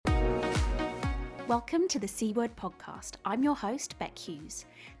Welcome to the C Word podcast. I'm your host, Beck Hughes.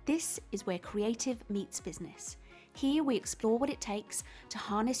 This is where creative meets business. Here we explore what it takes to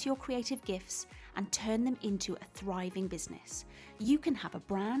harness your creative gifts and turn them into a thriving business. You can have a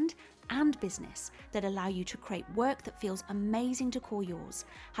brand and business that allow you to create work that feels amazing to call yours,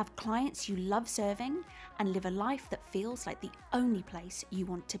 have clients you love serving, and live a life that feels like the only place you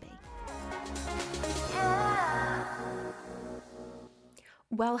want to be.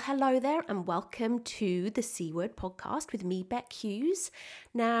 Well, hello there and welcome to the C Word podcast with me, Beck Hughes.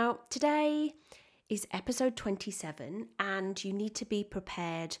 Now, today is episode 27 and you need to be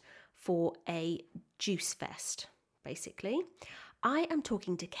prepared for a juice fest, basically. I am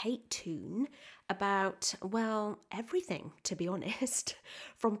talking to Kate Toon about, well, everything, to be honest,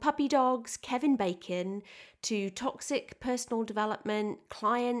 from puppy dogs, Kevin Bacon, to toxic personal development,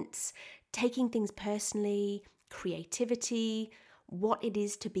 clients, taking things personally, creativity, what it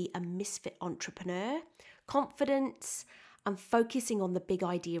is to be a misfit entrepreneur, confidence, and focusing on the big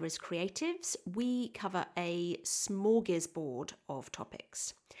idea as creatives. We cover a smorgasbord of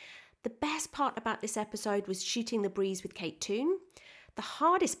topics. The best part about this episode was shooting the breeze with Kate Toon. The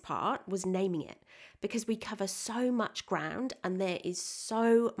hardest part was naming it because we cover so much ground and there is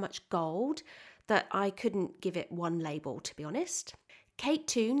so much gold that I couldn't give it one label, to be honest. Kate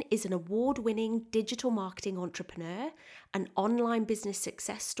Toon is an award-winning digital marketing entrepreneur, an online business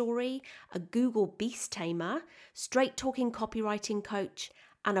success story, a Google beast tamer, straight-talking copywriting coach,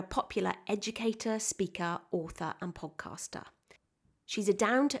 and a popular educator, speaker, author, and podcaster. She's a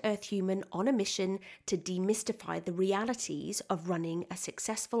down-to-earth human on a mission to demystify the realities of running a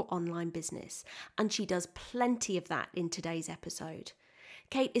successful online business, and she does plenty of that in today's episode.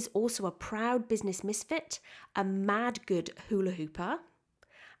 Kate is also a proud business misfit, a mad good hula hooper,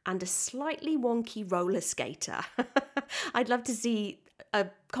 and a slightly wonky roller skater. I'd love to see a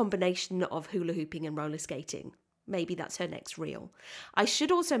combination of hula hooping and roller skating. Maybe that's her next reel. I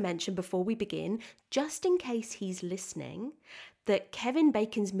should also mention before we begin, just in case he's listening, that Kevin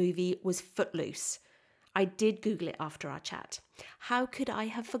Bacon's movie was Footloose. I did Google it after our chat. How could I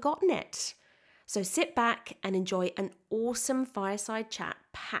have forgotten it? So sit back and enjoy an awesome fireside chat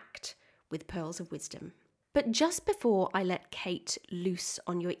packed with pearls of wisdom. But just before I let Kate loose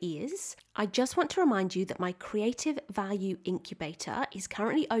on your ears, I just want to remind you that my Creative Value Incubator is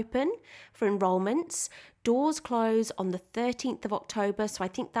currently open for enrollments. Doors close on the 13th of October, so I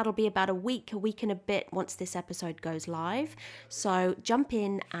think that'll be about a week and a bit once this episode goes live. So jump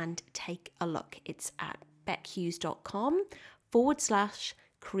in and take a look. It's at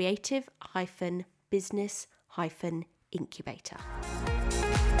beckhughes.com/creative-business-incubator.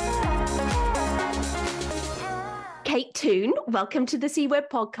 Kate Toon, welcome to the C Word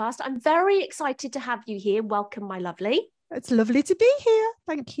podcast. I'm very excited to have you here. Welcome, my lovely. It's lovely to be here.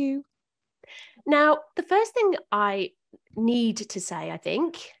 Thank you. Now, the first thing I need to say, I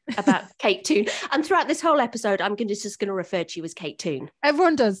think, about Kate Toon, and throughout this whole episode, I'm just going to refer to you as Kate Toon.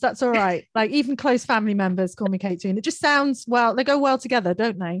 Everyone does. That's all right. Like even close family members call me Kate Toon. It just sounds well. They go well together,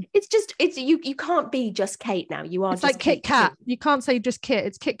 don't they? It's you can't be just Kate now. You are. It's just like Kit Kat. You can't say just Kit.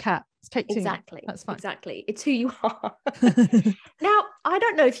 It's Kit Kat. It's Kate Toon. Exactly. That's fine. Exactly. It's who you are. Now, I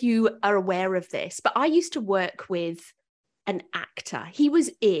don't know if you are aware of this, but I used to work with an actor. He was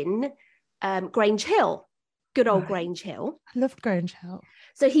in Grange Hill. Good old Grange Hill. I loved Grange Hill.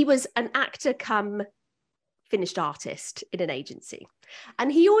 So he was an actor come finished artist in an agency.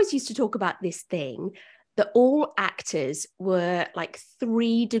 And he always used to talk about this thing that all actors were like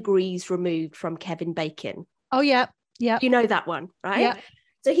 3 degrees removed from Kevin Bacon. Oh, yeah. Yeah. You know that one, right? Yeah.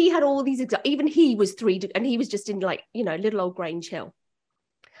 So he had all these, even he was 3, and he was just in like, little old Grange Hill.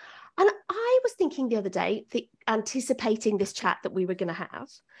 And I was thinking the other day, anticipating this chat that we were going to have.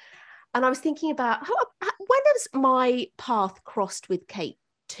 And I was thinking about when has my path crossed with Kate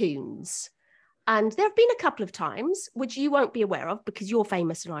Toon's? And there have been a couple of times, which you won't be aware of because you're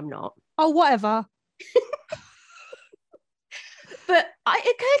famous and I'm not. Oh, whatever. But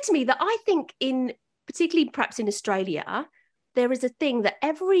it occurred to me that I think particularly perhaps in Australia, there is a thing that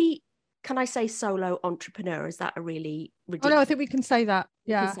can I say solo entrepreneur? Is that a really ridiculous? Oh, no, I think we can say that.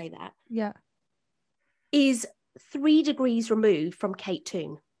 Yeah. We can say that. Yeah. Is 3 degrees removed from Kate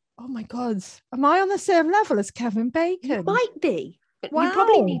Toon. Oh my God. Am I on the same level as Kevin Bacon? You might be. Wow. You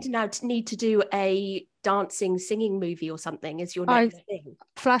probably need to do a dancing, singing movie or something as your next thing.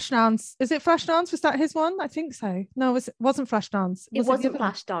 Flashdance. Is it Flashdance? Was that his one? I think so. No, it wasn't Flashdance. It wasn't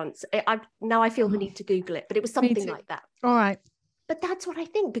Flashdance. Now I feel the need to Google it, but it was something like that. All right. But that's what I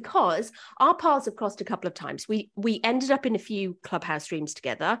think, because our paths have crossed a couple of times. We ended up in a few Clubhouse streams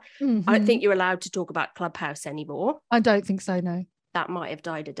together. Mm-hmm. I don't think you're allowed to talk about Clubhouse anymore. I don't think so, no. that might have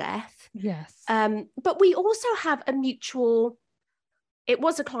died a death. Yes. But we also have a mutual, it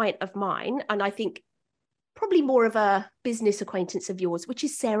was a client of mine, and I think probably more of a business acquaintance of yours, which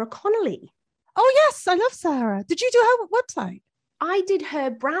is Sarah Connolly. Oh, yes. I love Sarah. Did you do her website? I did her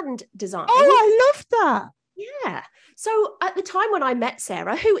brand design. Oh, I love that. Yeah. So at the time when I met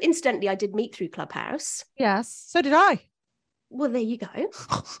Sarah, who incidentally I did meet through Clubhouse. Yes. So did I. Well, there you go.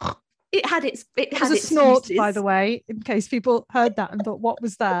 It was a snort, uses. By the way, in case people heard that and thought, what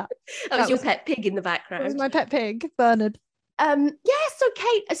was that? That was your pet pig in the background. That was my pet pig, Bernard. So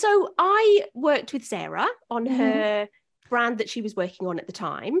Kate, so I worked with Sarah on her brand that she was working on at the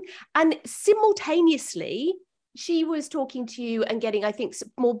time. And simultaneously, she was talking to you and getting, I think,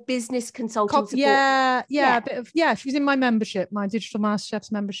 some more business consulting support. Yeah. A bit of, she was in my membership, my Digital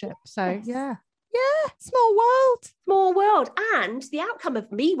MasterChef's membership. So yes. Yeah, small world. And the outcome of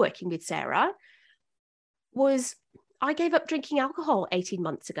me working with Sarah was I gave up drinking alcohol 18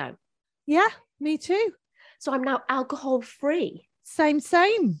 months ago. Yeah, me too. So I'm now alcohol free. Same.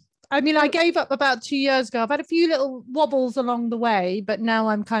 I mean, I gave up about 2 years ago. I've had a few little wobbles along the way, but now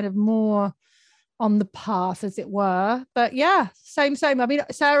I'm kind of more on the path, as it were. But yeah, same. I mean,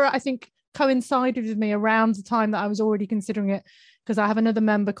 Sarah, I think, coincided with me around the time that I was already considering it, because I have another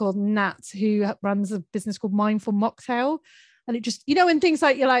member called Nat who runs a business called Mindful Mocktail. And it just, when things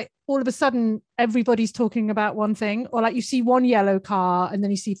like, you're like, all of a sudden everybody's talking about one thing, or like you see one yellow car and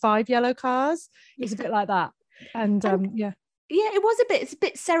then you see 5 yellow cars. It's a bit like that. And it's a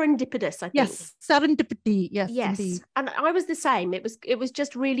bit serendipitous, I think. Yes, serendipity. Yes, indeed. And I was the same. It was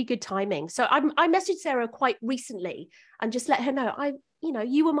just really good timing. So I messaged Sarah quite recently and just let her know,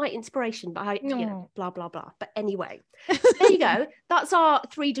 you were my inspiration, but blah, blah, blah. But anyway, so there you go. That's our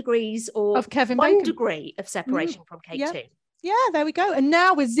 3 degrees of Kevin 1 Bacon. Degree of separation from Kate Toon. Yeah, there we go. And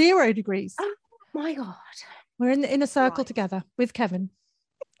now we're 0 degrees. Oh my God. We're in the inner circle together with Kevin.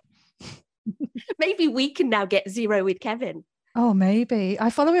 Maybe we can now get 0 with Kevin. Oh, maybe.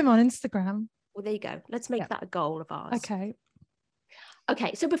 I follow him on Instagram. Well, there you go. Let's make that a goal of ours. Okay.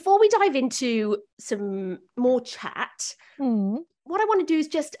 So before we dive into some more chat, what I want to do is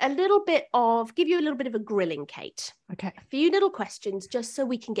just give you a little bit of a grilling, Kate. Okay. A few little questions just so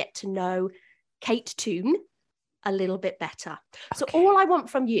we can get to know Kate Toon a little bit better. Okay. So all I want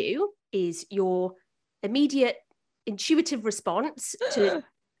from you is your immediate intuitive response to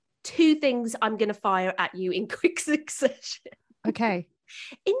 2 things I'm going to fire at you in quick succession. Okay.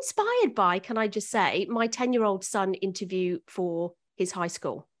 Inspired by, can I just say, my 10-year-old son interview for his high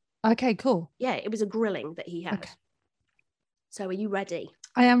school. Okay, cool. Yeah, it was a grilling that he had. Okay. So are you ready?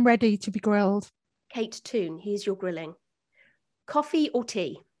 I am ready to be grilled. Kate Toon, here's your grilling. Coffee or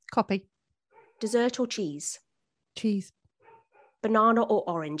tea? Coffee. Dessert or cheese? Cheese. Banana or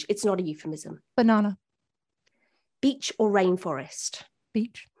orange? It's not a euphemism. Banana. Beach or rainforest?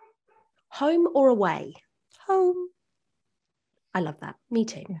 Beach. Home or away? Home. I love that. Me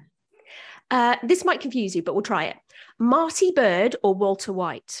too. Yeah. This might confuse you, but we'll try it. Marty Bird or Walter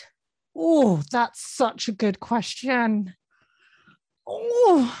White? Oh, that's such a good question.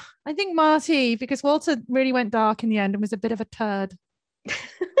 Oh, I think Marty, because Walter really went dark in the end and was a bit of a turd.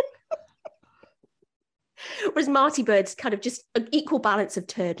 Whereas Marty Bird's kind of just an equal balance of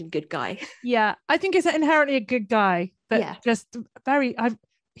turd and good guy. Yeah, I think he's inherently a good guy, but just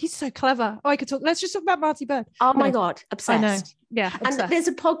he's so clever. Oh, I could talk. Let's just talk about Marty Bird. Oh my God, obsessed. I know. Yeah, obsessed. And there's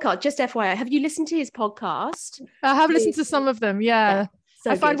a podcast, just FYI. Have you listened to his podcast? I have listened to some of them. Yeah.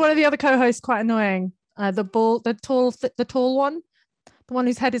 So I find one of the other co-hosts quite annoying. The tall one, the one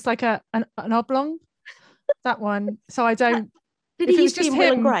whose head is like an oblong. That one. So I don't. Did he used to be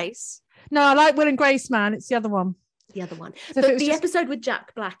Will and Grace? No, I like Will and Grace, man. It's the other one. The other one. So but the episode with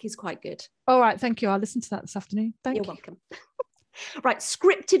Jack Black is quite good. All right, thank you. I'll listen to that this afternoon. You're welcome. Right,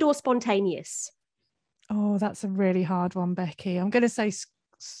 scripted or spontaneous? Oh, that's a really hard one, Becky. I'm going to say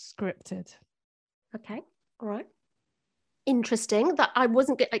scripted. Okay, all right. Interesting. That I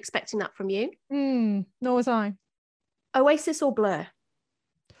wasn't expecting that from you. Nor was I. Oasis or Blur?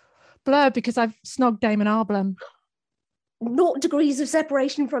 Blur, because I've snogged Damon Albarn. 0 degrees of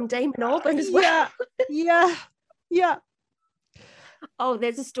separation from Damon Albarn as well. Yeah. Oh,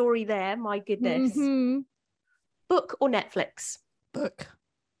 there's a story there. My goodness. Mm-hmm. Book or Netflix? Book.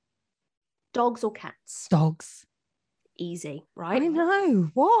 Dogs or cats? Dogs. Easy, right? I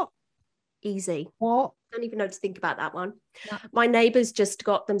know. What? Easy. What? Don't even know to think about that one. No. My neighbours just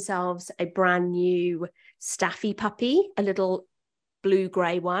got themselves a brand new Staffy puppy, a little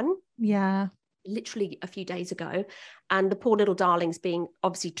blue-grey one. Yeah. Literally a few days ago. And the poor little darling's being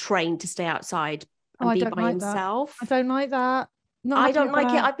obviously trained to stay outside and be by himself. I don't like that. I don't like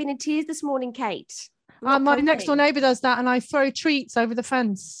it. I've been in tears this morning, Kate. Not My next door coping. neighbour does that, and I throw treats over the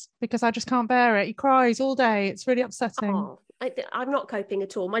fence because I just can't bear it. He cries all day. It's really upsetting. Oh, I'm not coping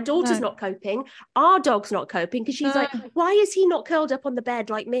at all. My daughter's No, not coping. Our dog's not coping because she's no, like, why is he not curled up on the bed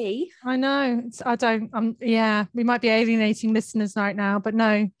like me? I know. I don't. Yeah, we might be alienating listeners right now, but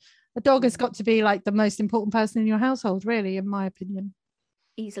no, a dog has got to be like the most important person in your household, really, in my opinion.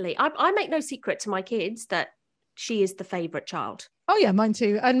 Easily. I make no secret to my kids that she is the favorite child. Oh yeah, mine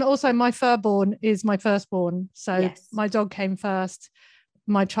too. And also my firstborn is my firstborn. So Yes. my dog came first,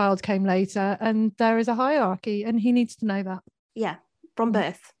 my child came later, and there is a hierarchy, and he needs to know that. Yeah. From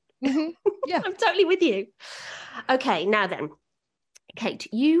birth. Mm-hmm. Yeah. I'm totally with you. Okay. Now then, Kate,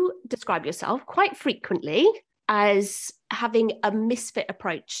 you describe yourself quite frequently as having a misfit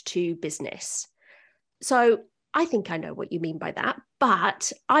approach to business. So I think I know what you mean by that,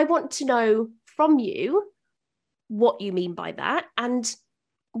 but I want to know from you what you mean by that and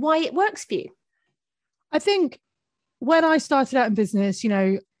why it works for you. I think when I started out in business,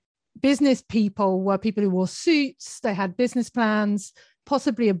 business people were people who wore suits, they had business plans,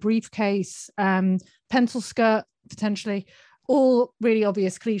 possibly a briefcase, pencil skirt, potentially, all really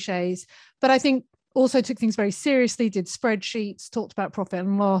obvious cliches. But I think also took things very seriously, did spreadsheets, talked about profit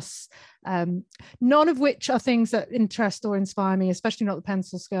and loss, none of which are things that interest or inspire me, especially not the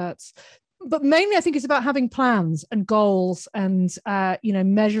pencil skirts. But mainly I think it's about having plans and goals and,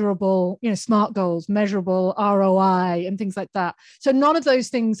 measurable, smart goals, measurable ROI and things like that. So none of those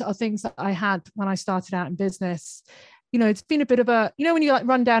things are things that I had when I started out in business. It's been a bit of a, when you like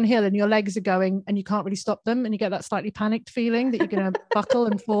run downhill and your legs are going and you can't really stop them and you get that slightly panicked feeling that you're going to buckle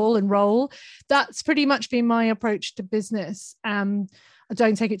and fall and roll. That's pretty much been my approach to business. I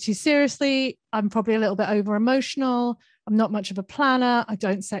don't take it too seriously. I'm probably a little bit over emotional. I'm not much of a planner. I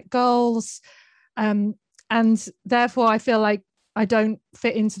don't set goals. And therefore I feel like I don't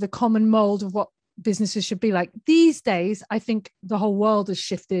fit into the common mold of what businesses should be like. These days, I think the whole world has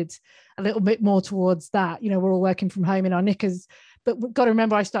shifted a little bit more towards that. We're all working from home in our knickers, but we've got to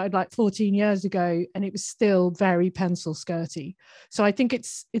remember I started like 14 years ago and it was still very pencil skirty. So I think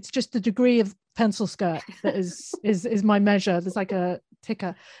it's just the degree of pencil skirt that is my measure. There's like a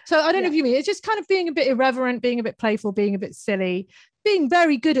ticker. So I don't know if you mean it's just kind of being a bit irreverent, being a bit playful, being a bit silly, being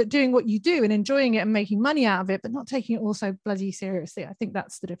very good at doing what you do and enjoying it and making money out of it, but not taking it all so bloody seriously. I think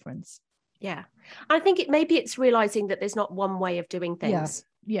that's the difference. Yeah. I think maybe it's realizing that there's not one way of doing things.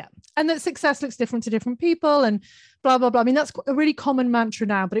 Yeah. And that success looks different to different people and blah, blah, blah. I mean, that's a really common mantra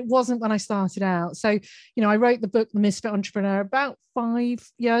now, but it wasn't when I started out. So, I wrote the book, The Misfit Entrepreneur, about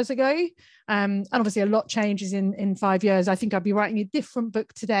 5 years ago. And obviously a lot changes in 5 years. I think I'd be writing a different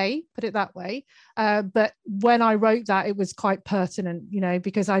book today, put it that way. But when I wrote that, it was quite pertinent,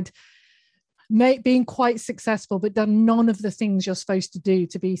 because I'd being quite successful, but done none of the things you're supposed to do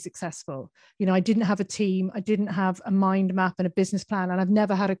to be successful. I didn't have a team. I didn't have a mind map and a business plan. And I've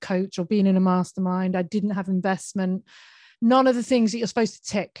never had a coach or been in a mastermind. I didn't have investment, none of the things that you're supposed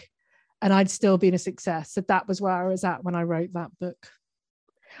to tick. And I'd still been a success. So that was where I was at when I wrote that book.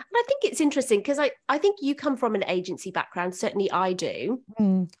 And I think it's interesting because I think you come from an agency background. Certainly I do.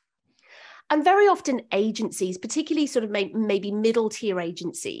 And very often agencies, particularly sort of maybe middle tier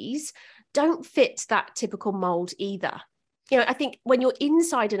agencies, don't fit that typical mold either. I think when you're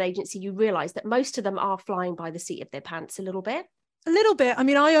inside an agency, you realize that most of them are flying by the seat of their pants a little bit. A little bit. I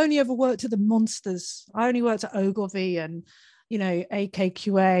mean, I only ever worked at the monsters. I only worked at Ogilvy and,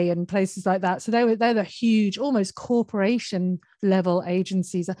 AKQA and places like that. So they're the huge, almost corporation level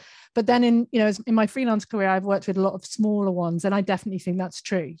agencies. But then in my freelance career, I've worked with a lot of smaller ones. And I definitely think that's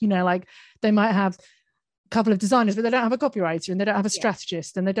true. Like they might have couple of designers, but they don't have a copywriter and they don't have a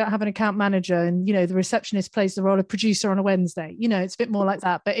strategist and they don't have an account manager. And, the receptionist plays the role of producer on a Wednesday, it's a bit more like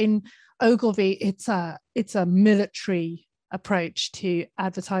that. But in Ogilvy, it's a military approach to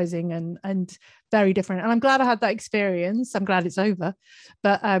advertising and very different. And I'm glad I had that experience. I'm glad it's over,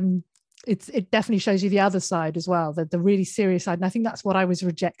 but it definitely shows you the other side as well, the really serious side. And I think that's what I was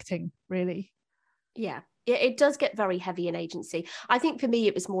rejecting, really. Yeah, it does get very heavy in agency. I think for me,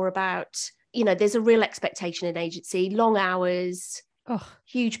 it was more about, there's a real expectation in agency, long hours,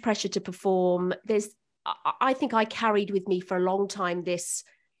 huge pressure to perform. I think I carried with me for a long time this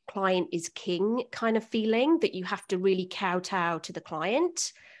client is king kind of feeling that you have to really kowtow to the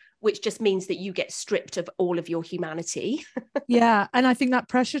client, which just means that you get stripped of all of your humanity. Yeah. And I think that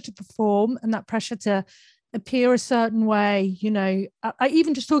pressure to perform and that pressure to appear a certain way, I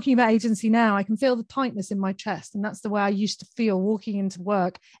even just talking about agency now, I can feel the tightness in my chest. And that's the way I used to feel walking into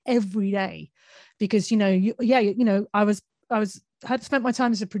work every day, because, I had spent my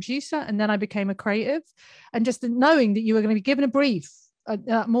time as a producer and then I became a creative, and just knowing that you were going to be given a brief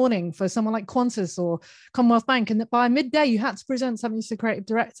that morning for someone like Qantas or Commonwealth Bank, and that by midday you had to present something to the creative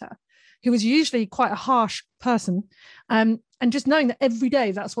director, who was usually quite a harsh person. And just knowing that every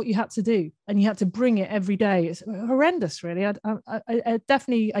day that's what you had to do, and you had to bring it every day, it's horrendous, really.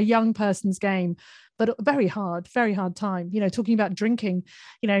 Definitely a young person's game, but a very hard time. Talking about drinking,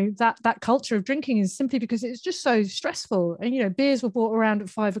 that culture of drinking is simply because it's just so stressful. And beers were brought around at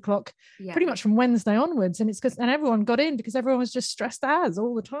 5 o'clock, pretty much from Wednesday onwards, and and everyone got in because everyone was just stressed as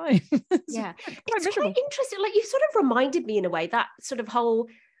all the time. It's quite interesting. Like, you sort of reminded me in a way, that sort of whole,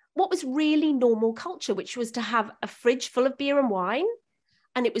 what was really normal culture, which was to have a fridge full of beer and wine.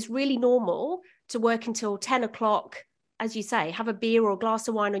 And it was really normal to work until 10 o'clock, as you say, have a beer or a glass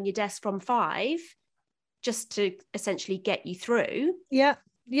of wine on your desk from 5, just to essentially get you through. Yeah.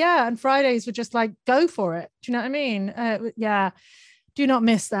 And Fridays were just like, go for it. Do you know what I mean? Do not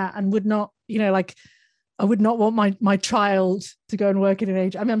miss that, and would not, I would not want my child to go and work in an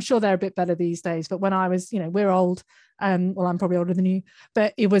age. I mean, I'm sure they're a bit better these days, but when I was, we're old. Well, I'm probably older than you,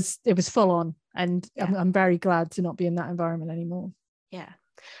 but it was full on, and I'm very glad to not be in that environment anymore. Yeah.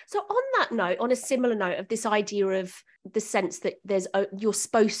 So on that note, on a similar note of this idea of the sense that you're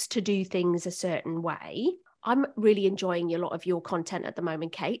supposed to do things a certain way, I'm really enjoying a lot of your content at the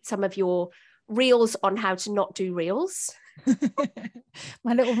moment, Kate. Some of your reels on how to not do reels.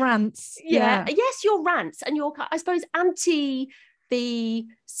 My little rants. Yeah. Yes, your rants and your, I suppose, the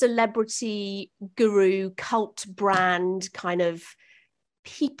celebrity guru cult brand kind of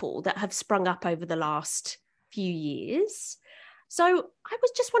people that have sprung up over the last few years. So I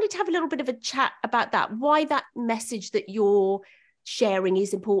was just wanted to have a little bit of a chat about that, why that message that you're sharing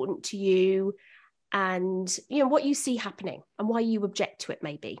is important to you, and what you see happening and why you object to it,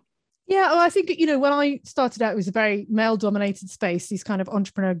 maybe. Yeah, well, I think, when I started out, it was a very male-dominated space, these kind of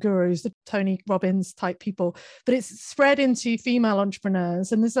entrepreneur gurus, the Tony Robbins type people, but it's spread into female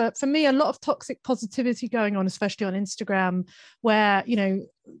entrepreneurs. And there's, for me, a lot of toxic positivity going on, especially on Instagram, where,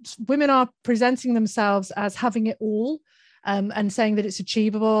 women are presenting themselves as having it all, and saying that it's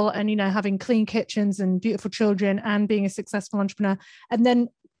achievable, and, having clean kitchens and beautiful children and being a successful entrepreneur. And then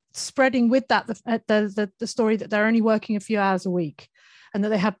spreading with that the story that they're only working a few hours a week, and that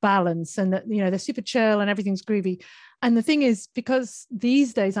they have balance, and that, they're super chill and everything's groovy. And the thing is, because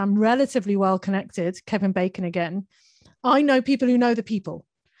these days I'm relatively well connected, Kevin Bacon again, I know people who know the people.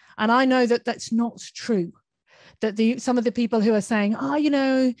 And I know that that's not true. That some of the people who are saying,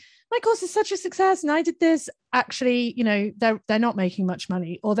 my course is such a success and I did this, actually, they're not making much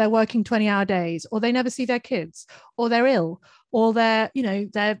money, or they're working 20-hour days, or they never see their kids, or they're ill, or they're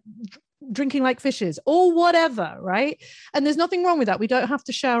drinking like fishes, or whatever, right? And there's nothing wrong with that. We don't have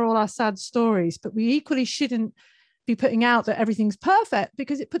to share all our sad stories, but we equally shouldn't be putting out that everything's perfect,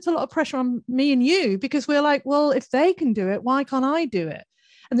 because it puts a lot of pressure on me and you, because we're like, well, if they can do it, why can't I do it?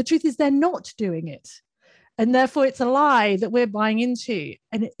 And the truth is, they're not doing it. And therefore it's a lie that we're buying into.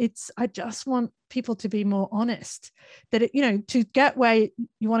 And I just want people to be more honest, that to get where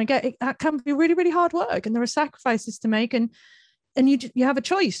you want to get, that can be really, really hard work. And there are sacrifices to make. And you have a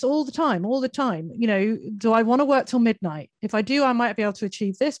choice all the time. Do I want to work till midnight? If I do, I might be able to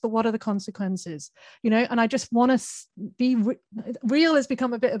achieve this, but what are the consequences? And I just want to be real has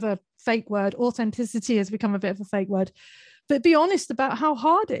become a bit of a fake word. Authenticity has become a bit of a fake word, but be honest about how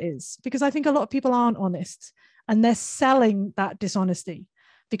hard it is, because I think a lot of people aren't honest, and they're selling that dishonesty,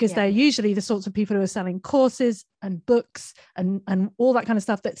 because they're usually the sorts of people who are selling courses and books and all that kind of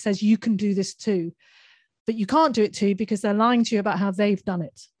stuff that says you can do this too. But you can't do it too, because they're lying to you about how they've done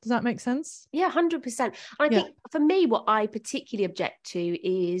it. Does that make sense? Yeah, 100%. I think for me, what I particularly object to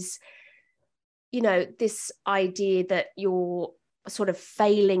is, this idea that you're sort of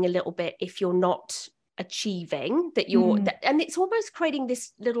failing a little bit if you're not achieving, that you're, and it's almost creating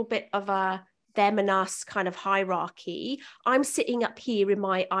this little bit of a them and us kind of hierarchy. I'm sitting up here in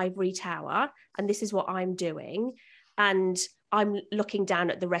my ivory tower, and this is what I'm doing. And I'm looking down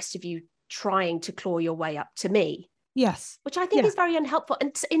at the rest of you trying to claw your way up to me. Yes. Which I think is very unhelpful.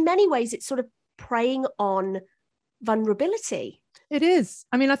 And in many ways, it's sort of preying on vulnerability. It is.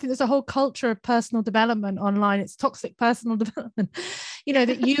 I mean, I think there's a whole culture of personal development online. It's toxic personal development,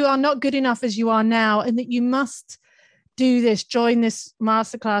 that you are not good enough as you are now, and that you must do this, join this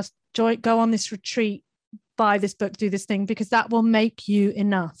masterclass, go on this retreat, buy this book, do this thing, because that will make you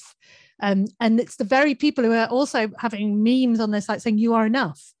enough. And it's the very people who are also having memes on their site saying you are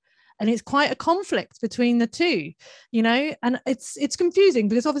enough. And it's quite a conflict between the two, and it's confusing,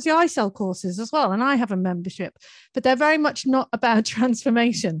 because obviously I sell courses as well, and I have a membership, but they're very much not about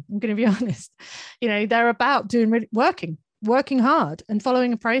transformation. I'm going to be honest. They're about working hard and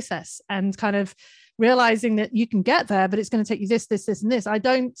following a process, and kind of realizing that you can get there, but it's going to take you this, and this. I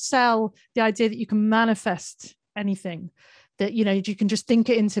don't sell the idea that you can manifest anything, that, you know, you can just think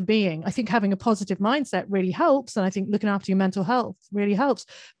it into being. I think having a positive mindset really helps. And I think looking after your mental health really helps.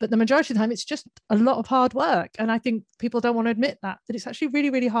 But the majority of the time, it's just a lot of hard work. And I think people don't want to admit that it's actually really,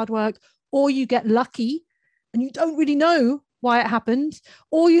 really hard work, or you get lucky and you don't really know why it happened,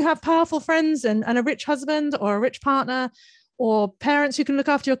 or you have powerful friends and a rich husband or a rich partner, or parents who can look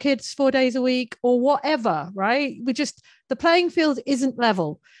after your kids 4 days a week, or whatever, right? The playing field isn't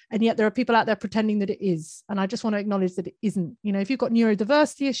level. And yet there are people out there pretending that it is. And I just want to acknowledge that it isn't. You know, if you've got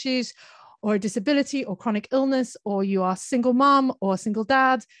neurodiversity issues or a disability or chronic illness, or you are single mom or single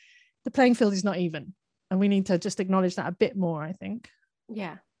dad, the playing field is not even. And we need to just acknowledge that a bit more, I think.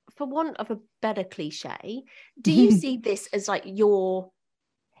 Yeah. For want of a better cliche, do you see this as like your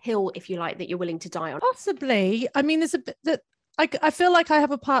hill, if you like, that you're willing to die on? Possibly. I mean, there's a bit that I feel like I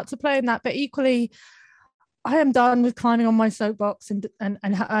have a part to play in that, but equally, I am done with climbing on my soapbox and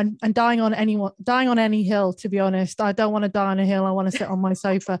dying on any hill. To be honest, I don't want to die on a hill. I want to sit on my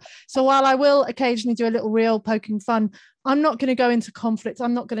sofa. So while I will occasionally do a little reel poking fun, I'm not going to go into conflict.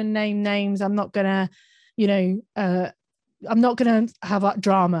 I'm not going to name names. I'm not going to, I'm not going to have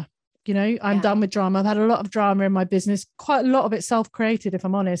drama. You know, I'm done with drama. I've had a lot of drama in my business, quite a lot of it self-created, if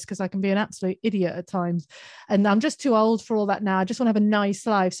I'm honest, because I can be an absolute idiot at times. And I'm just too old for all that now. I just want to have a nice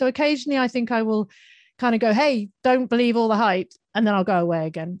life. So occasionally I think I will kind of go, hey, don't believe all the hype. And then I'll go away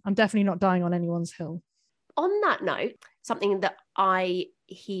again. I'm definitely not dying on anyone's hill. On that note, something that I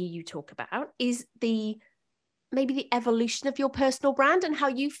hear you talk about is maybe the evolution of your personal brand, and how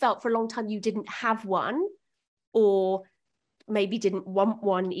you felt for a long time you didn't have one, or maybe didn't want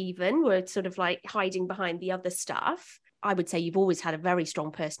one, even were sort of like hiding behind the other stuff. I would say you've always had a very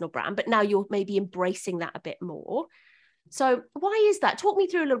strong personal brand, but now you're maybe embracing that a bit more. So why is that? Talk me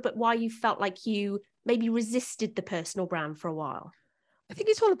through a little bit why you felt like you maybe resisted the personal brand for a while. I think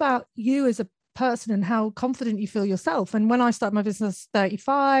it's all about you as a person and how confident you feel yourself. And when I started my business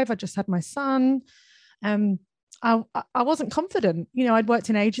 35, I just had my son. I wasn't confident. You know, I'd worked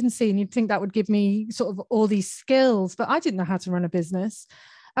in agency and you'd think that would give me sort of all these skills, but I didn't know how to run a business.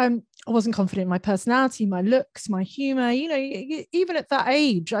 I wasn't confident in my personality, my looks, my humor. You know, even at that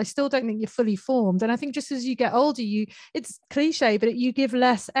age, I still don't think you're fully formed. And I think just as you get older, it's cliche, but you give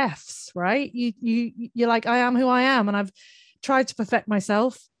less F's, right? You're like, I am who I am. And I've tried to perfect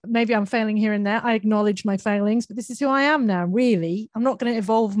myself. Maybe I'm failing here and there. I acknowledge my failings, but this is who I am now, really. I'm not going to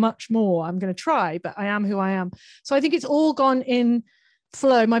evolve much more. I'm going to try, but I am who I am. So I think it's all gone in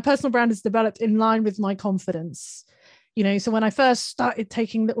flow. My personal brand has developed in line with my confidence. You know, so when I first started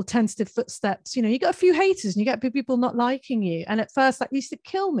taking little tentative footsteps, you know, you got a few haters and you get people not liking you. And at first that used to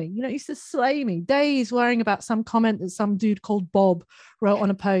kill me, you know, it used to slay me. Days worrying about some comment that some dude called Bob wrote on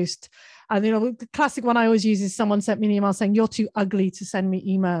a post. And, you know, the classic one I always use is someone sent me an email saying, you're too ugly to send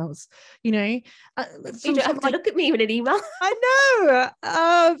me emails. You know, you don't have to look at me in an email. I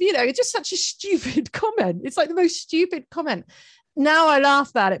know, you know, it's just such a stupid comment. It's like the most stupid comment. Now I laugh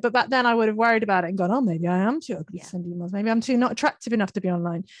about it, but back then I would have worried about it and gone, oh, maybe I am too ugly to send emails. Maybe I'm too not attractive enough to be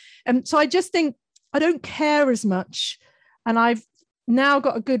online. And so I just think I don't care as much. And I've now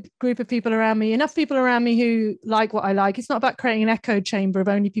got a good group of people around me, enough people around me who like what I like. It's not about creating an echo chamber of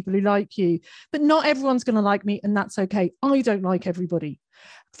only people who like you, but not everyone's going to like me, and that's okay. I don't like everybody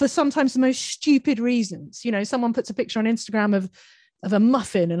for sometimes the most stupid reasons. You know, someone puts a picture on Instagram of a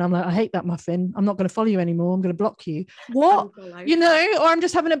muffin and I'm like, I hate that muffin. I'm not going to follow you anymore. I'm going to block you. What? You know, or I'm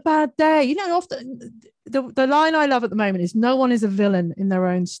just having a bad day. You know, often the line I love at the moment is no one is a villain in their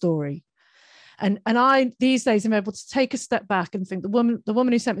own story. And I these days am able to take a step back and think the woman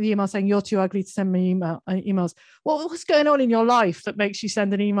who sent me the email saying you're too ugly to send me emails. What's going on in your life that makes you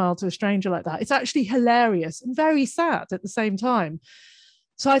send an email to a stranger like that? It's actually hilarious and very sad at the same time.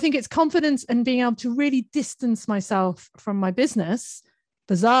 So I think it's confidence and being able to really distance myself from my business,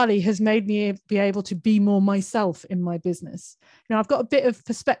 bizarrely, has made me be able to be more myself in my business. You know, I've got a bit of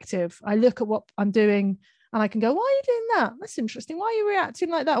perspective. I look at what I'm doing and I can go, why are you doing that? That's interesting. Why are you reacting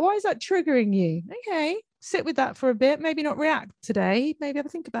like that? Why is that triggering you? Okay, sit with that for a bit. Maybe not react today. Maybe have a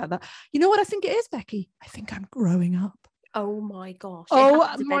think about that. You know what I think it is, Becky? I think I'm growing up. Oh my gosh.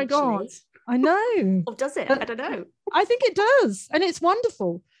 Oh my God. I know. Or does it? I don't know. I think it does. And it's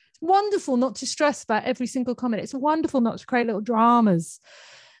wonderful. It's wonderful not to stress about every single comment. It's wonderful not to create little dramas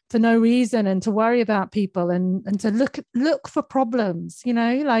for no reason and to worry about people and to look for problems, you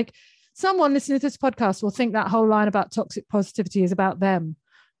know, like someone listening to this podcast will think that whole line about toxic positivity is about them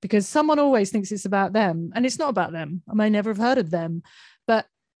because someone always thinks it's about them and it's not about them. I may never have heard of them, but,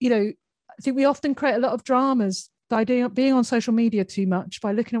 you know, I think we often create a lot of dramas by being on social media too much,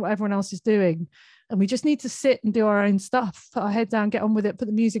 by looking at what everyone else is doing and we just need to sit and do our own stuff, put our head down, get on with it, put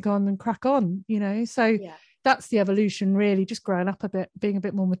the music on and crack on, you know. So that's the evolution, really, just growing up a bit, being a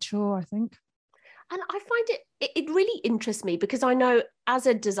bit more mature, I think. And I find it really interests me, because I know as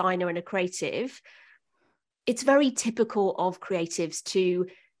a designer and a creative, it's very typical of creatives to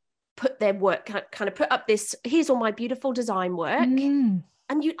put their work, kind of put up this, here's all my beautiful design work. And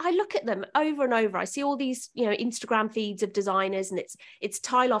I look at them over and over. I see all these, you know, Instagram feeds of designers, and it's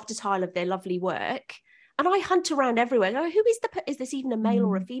tile after tile of their lovely work. And I hunt around everywhere. Go, is this even a male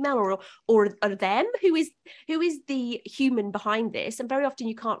or a female, or them? Who is the human behind this? And very often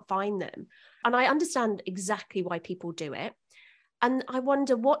you can't find them. And I understand exactly why people do it. And I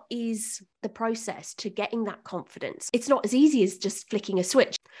wonder, what is the process to getting that confidence? It's not as easy as just flicking a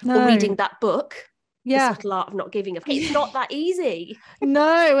switch or reading that book. The Subtle Art of Not Giving a Fuck. It's not that easy.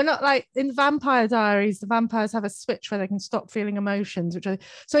 No, we're not like in Vampire Diaries. The vampires have a switch where they can stop feeling emotions,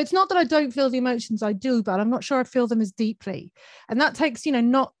 so it's not that I don't feel the emotions, I do, but I'm not sure I feel them as deeply. And that takes, you know,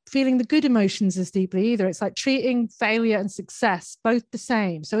 not feeling the good emotions as deeply either. It's like treating failure and success both the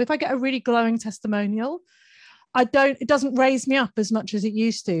same. So if I get a really glowing testimonial, it doesn't raise me up as much as it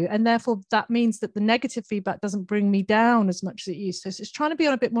used to. And therefore that means that the negative feedback doesn't bring me down as much as it used to. So it's trying to be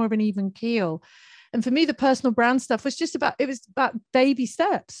on a bit more of an even keel. And for me, the personal brand stuff was about baby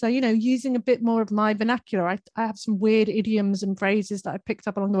steps. So, you know, using a bit more of my vernacular. I have some weird idioms and phrases that I picked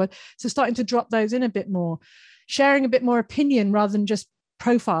up along the way. So starting to drop those in a bit more, sharing a bit more opinion rather than just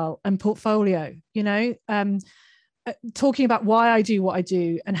profile and portfolio, you know, talking about why I do what I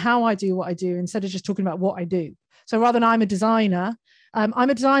do and how I do what I do, instead of just talking about what I do. So rather than I'm a designer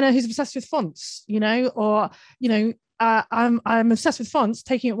who's obsessed with fonts, you know, or, you know, I'm obsessed with fonts,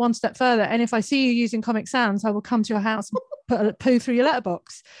 taking it one step further. And if I see you using Comic Sans, I will come to your house and put a poo through your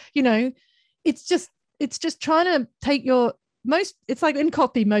letterbox. You know, it's just trying to take it's like in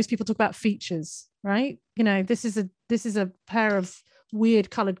copy, most people talk about features, right? You know, this is a pair of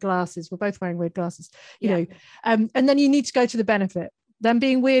weird colored glasses. We're both wearing weird glasses, you know, and then you need to go to the benefit. Them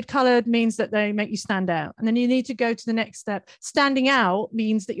being weird colored means that they make you stand out. And then you need to go to the next step. Standing out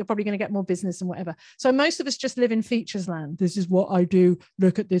means that you're probably going to get more business and whatever. So most of us just live in features land. This is what I do.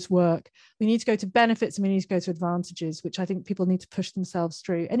 Look at this work. We need to go to benefits and we need to go to advantages, which I think people need to push themselves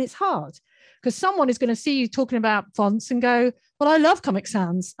through. And it's hard because someone is going to see you talking about fonts and go, well, I love Comic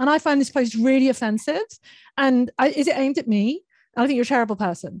Sans and I find this post really offensive. And is it aimed at me? I think you're a terrible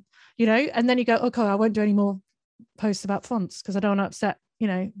person, you know? And then you go, okay, I won't do any more posts about fonts because I don't want to upset, you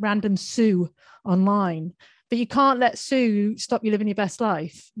know, random Sue online. But you can't let Sue stop you living your best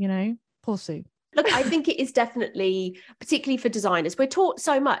life, you know. Poor Sue. Look, I think it is definitely, particularly for designers, we're taught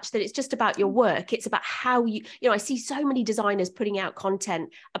so much that it's just about your work. It's about how you know, I see so many designers putting out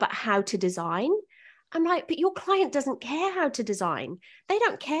content about how to design. I'm like, but your client doesn't care how to design. They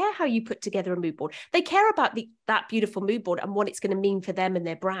don't care how you put together a mood board. They care about that beautiful mood board and what it's going to mean for them and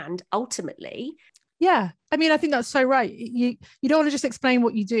their brand ultimately. Yeah, I mean, I think that's so right. You don't want to just explain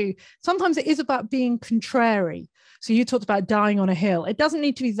what you do. Sometimes it is about being contrary. So you talked about dying on a hill. It doesn't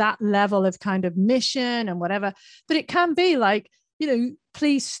need to be that level of kind of mission and whatever, but it can be like, you know,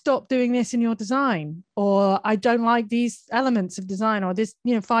 please stop doing this in your design, or I don't like these elements of design, or this,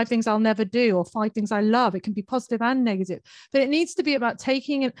 you know, 5 things I'll never do, or 5 things I love. It can be positive and negative, but it needs to be about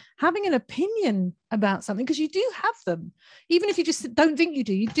taking and having an opinion about something, because you do have them. Even if you just don't think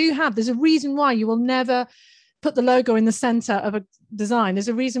you do have. There's a reason why you will never put the logo in the center of a design. There's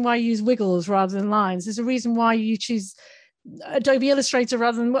a reason why you use wiggles rather than lines. There's a reason why you choose Adobe Illustrator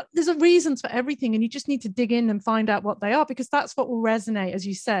rather than there's a reasons for everything, and you just need to dig in and find out what they are, because that's what will resonate, as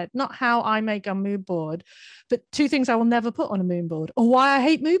you said. Not how I make a mood board, but 2 things I will never put on a mood board, or why I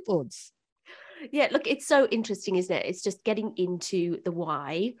hate mood boards. Yeah, look, it's so interesting, isn't it? It's just getting into the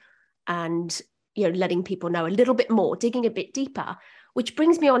why and, you know, letting people know a little bit more, digging a bit deeper, which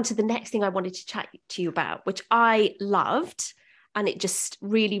brings me on to the next thing I wanted to chat to you about, which I loved and it just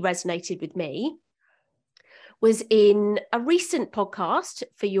really resonated with me, was in a recent podcast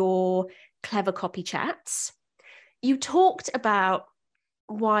for your Clever Copy Chats. You talked about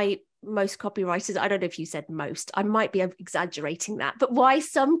why most copywriters, I don't know if you said most, I might be exaggerating that, but why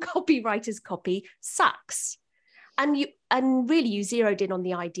some copywriters' copy sucks. And really you zeroed in on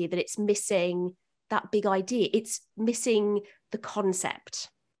the idea that it's missing that big idea. It's missing the concept.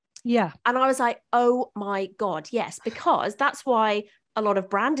 Yeah. And I was like, oh my God, yes, because that's why a lot of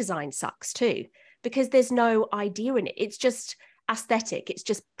brand design sucks too, because there's no idea in it. It's just aesthetic. It's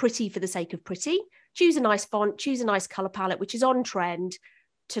just pretty for the sake of pretty. Choose a nice font, choose a nice color palette, which is on trend.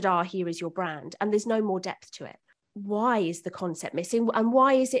 Ta-da, here is your brand. And there's no more depth to it. Why is the concept missing? And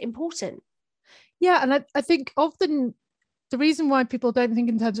why is it important? Yeah. And I think often the reason why people don't think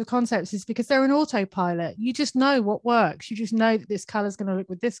in terms of concepts is because they're an autopilot. You just know what works. You just know that this color is going to look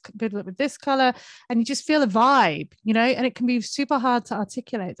with this good, look with this color, and you just feel a vibe, you know, and it can be super hard to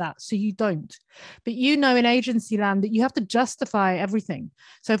articulate that. So you don't, but you know, in agency land that you have to justify everything.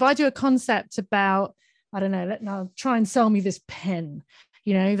 So if I do a concept about, I don't know, now try and sell me this pen.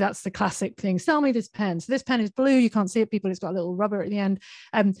 You know, that's the classic thing. Sell me this pen. So this pen is blue. You can't see it, people. It's got a little rubber at the end.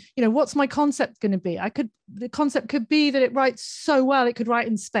 You know, what's my concept going to be? The concept could be that it writes so well, it could write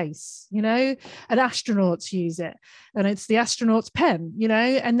in space, you know, and astronauts use it. And it's the astronaut's pen, you know,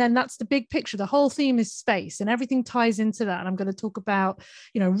 and then that's the big picture. The whole theme is space and everything ties into that. And I'm going to talk about,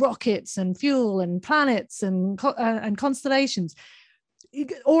 you know, rockets and fuel and planets and constellations.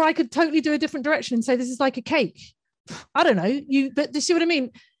 Or I could totally do a different direction and say, this is like a cake. I don't know, but you see what I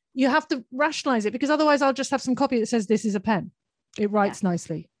mean? You have to rationalize it, because otherwise I'll just have some copy that says this is a pen. It writes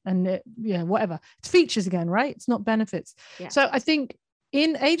nicely and whatever. It's features again, right? It's not benefits. Yeah. So I think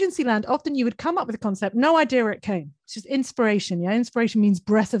in agency land, often you would come up with a concept, no idea where it came. It's just inspiration. Yeah. Inspiration means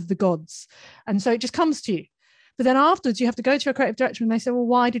breath of the gods. And so it just comes to you. But then afterwards you have to go to a creative director and they say, well,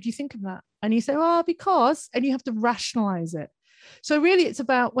 why did you think of that? And you say, well, because, and you have to rationalize it. So really it's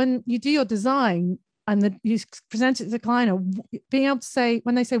about when you do your design, and you present it to the client, being able to say,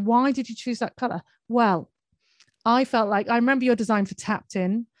 when they say, why did you choose that color? Well, I felt like, I remember your design for Tapped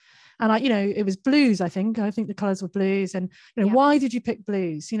In, and it was blues. I think the colors were blues, and why did you pick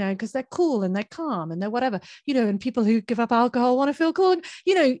blues? Because they're cool and they're calm and they're whatever, and people who give up alcohol want to feel cool. And,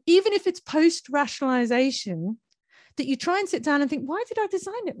 even if it's post rationalization, that you try and sit down and think, why did I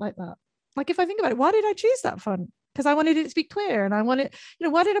design it like that? Like, if I think about it, why did I choose that font? Because I wanted it to be clear, and I wanted,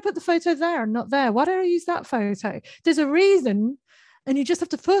 why did I put the photo there and not there? Why did I use that photo? There's a reason, and you just have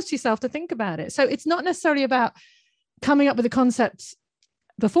to force yourself to think about it. So it's not necessarily about coming up with the concepts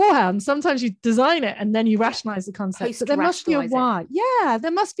beforehand. Sometimes you design it and then you rationalize the concept. But there must be a why. Yeah, there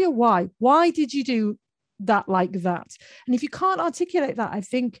must be a why. Why did you do that like that? And if you can't articulate that, I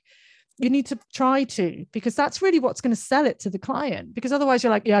think you need to try to, because that's really what's going to sell it to the client. Because otherwise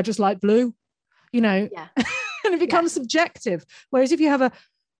you're like, yeah, I just like blue, Yeah. And it becomes subjective. Whereas if you have a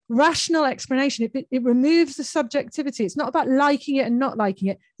rational explanation, it removes the subjectivity. It's not about liking it and not liking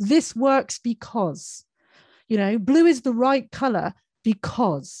it. This works because, blue is the right color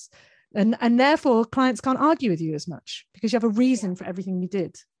because, and therefore clients can't argue with you as much because you have a reason for everything you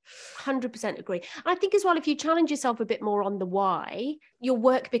did. 100% agree. I think as well, if you challenge yourself a bit more on the why, your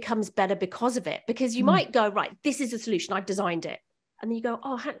work becomes better because of it. Because you might go, right, this is the solution, I've designed it. And then you go,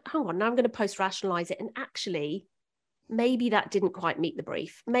 oh, hang on, now I'm going to post-rationalize it. And actually, maybe that didn't quite meet the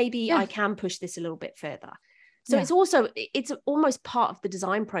brief. Maybe I can push this a little bit further. So it's almost part of the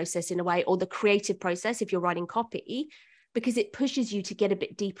design process in a way, or the creative process if you're writing copy, because it pushes you to get a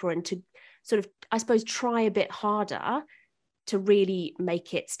bit deeper and to sort of, I suppose, try a bit harder to really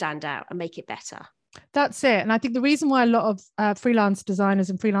make it stand out and make it better. That's it. And I think the reason why a lot of freelance designers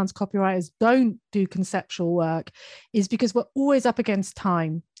and freelance copywriters don't do conceptual work is because we're always up against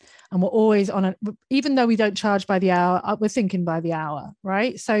time, and we're always even though we don't charge by the hour, we're thinking by the hour,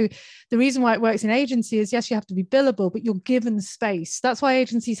 right? So the reason why it works in agency is, yes, you have to be billable, but you're given space. That's why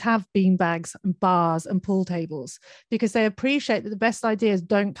agencies have beanbags and bars and pool tables, because they appreciate that the best ideas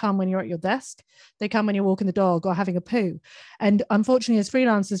don't come when you're at your desk. They come when you're walking the dog or having a poo. And unfortunately, as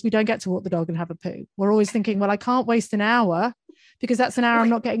freelancers, we don't get to walk the dog and have a poo. We're always thinking, well, I can't waste an hour because that's an hour I'm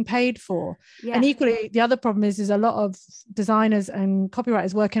not getting paid for. Yeah. And equally, the other problem is a lot of designers and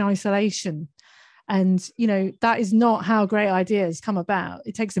copywriters work in isolation. And, that is not how great ideas come about.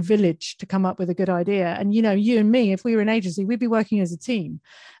 It takes a village to come up with a good idea. And, you and me, if we were an agency, we'd be working as a team.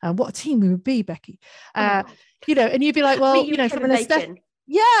 What a team we would be, Becky. And you'd be like, well, from an aesthetic.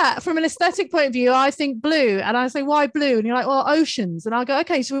 Yeah, from an aesthetic point of view, I think blue. And I say, why blue? And you're like, well, oceans. And I'll go,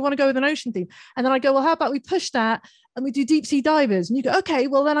 okay, so we want to go with an ocean theme. And then I go, well, how about we push that and we do deep sea divers? And you go, okay,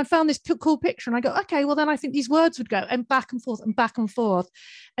 well, then I found this cool picture. And I go, okay, well, then I think these words would go, and back and forth and back and forth.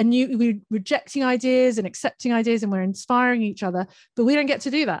 And we're rejecting ideas and accepting ideas, and we're inspiring each other. But we don't get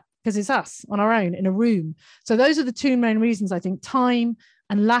to do that because it's us on our own in a room. So those are the two main reasons, I think. Time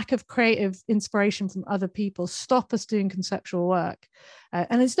and lack of creative inspiration from other people stop us doing conceptual work.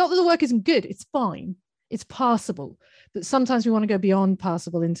 And it's not that the work isn't good, it's fine, it's passable. But sometimes we want to go beyond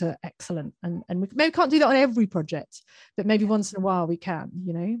passable into excellent. And we maybe can't do that on every project, but maybe once in a while we can,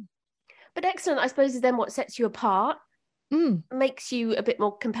 But excellent, I suppose, is then what sets you apart, makes you a bit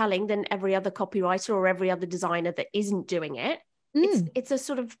more compelling than every other copywriter or every other designer that isn't doing it. It's a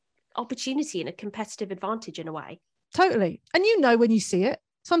sort of opportunity and a competitive advantage in a way. Totally. And when you see it,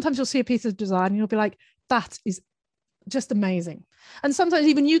 sometimes you'll see a piece of design and you'll be like, that is just amazing. And sometimes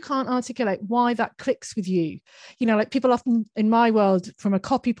even you can't articulate why that clicks with you. You know, like people often in my world, from a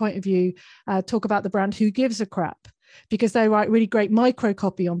copy point of view, talk about the brand Who Gives a Crap, because they write really great micro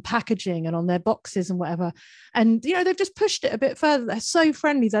copy on packaging and on their boxes and whatever. And, you know, they've just pushed it a bit further. They're so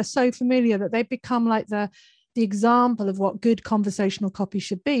friendly, they're so familiar that they've become like the example of what good conversational copy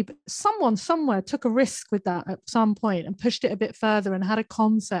should be. But someone somewhere took a risk with that at some point and pushed it a bit further and had a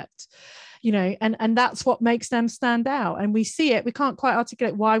concept, you know, and that's what makes them stand out. And we see it, we can't quite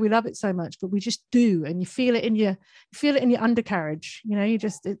articulate why we love it so much, but we just do. And you feel it in your undercarriage, you know,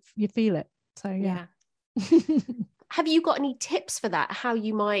 you feel it. So yeah. Have you got any tips for that? How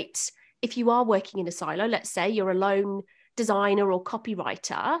you might, if you are working in a silo, let's say you're a lone designer or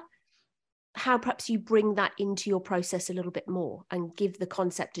copywriter, how perhaps you bring that into your process a little bit more and give the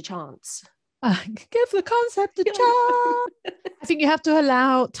concept a chance? Give the concept a chance. I think you have to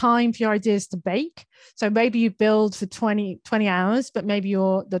allow time for your ideas to bake. So maybe you build for 20 hours, but maybe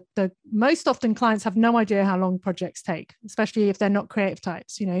the most often clients have no idea how long projects take, especially if they're not creative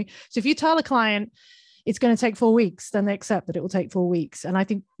types, you know. So if you tell a client it's going to take 4 weeks, then they accept that it will take 4 weeks. And I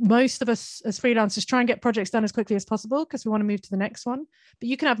think most of us as freelancers try and get projects done as quickly as possible because we want to move to the next one. But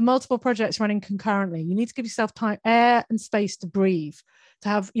you can have multiple projects running concurrently. You need to give yourself time, air and space to breathe, to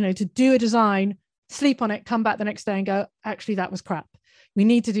have, you know, to do a design, sleep on it, come back the next day and go, actually, that was crap. We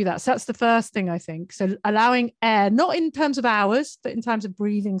need to do that. So that's the first thing, I think. So allowing air, not in terms of hours, but in terms of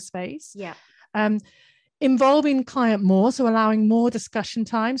breathing space. Yeah. Involving client more, so allowing more discussion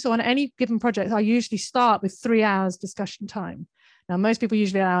time. So on any given project, I usually start with 3 hours discussion time. Now, most people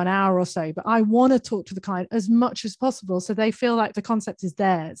usually allow an hour or so, but I want to talk to the client as much as possible so they feel like the concept is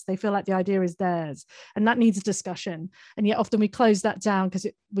theirs. They feel like the idea is theirs, and that needs a discussion. And yet often we close that down because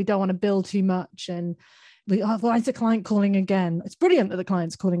we don't want to build too much. And why is the client calling again? It's brilliant that the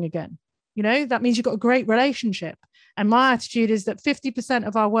client's calling again. You know, that means you've got a great relationship. And my attitude is that 50%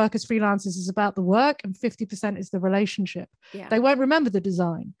 of our work as freelancers is about the work and 50% is the relationship. Yeah. They won't remember the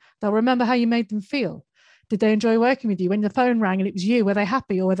design. They'll remember how you made them feel. Did they enjoy working with you? When the phone rang and it was you, were they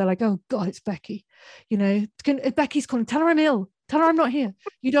happy, or were they like, oh God, it's Becky? You know, Becky's calling, tell her I'm ill. Tell her I'm not here.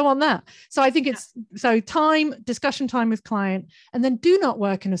 You don't want that. So I think it's discussion time with client, and then do not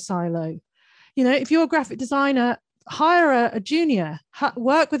work in a silo. You know, if you're a graphic designer, hire a junior,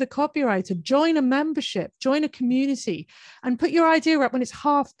 work with a copywriter, join a membership, join a community, and put your idea up when it's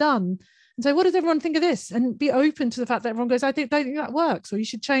half done and say, what does everyone think of this? And be open to the fact that everyone goes, don't think that works, or you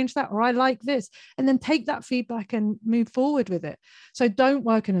should change that, or I like this. And then take that feedback and move forward with it. So don't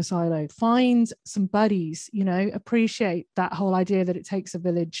work in a silo. Find some buddies, you know, appreciate that whole idea that it takes a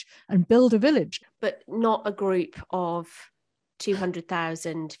village, and build a village. But not a group of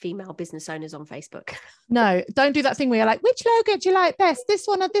 200,000 female business owners on Facebook. No, don't do that thing where you're like, which logo do you like best? This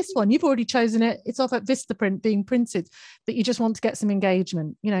one or this one? You've already chosen it. It's off at Vistaprint being printed, but you just want to get some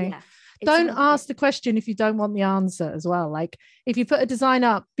engagement, you know. Yeah, don't ask the question if you don't want the answer as well. Like if you put a design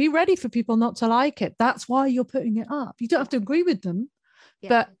up, be ready for people not to like it. That's why you're putting it up. You don't have to agree with them,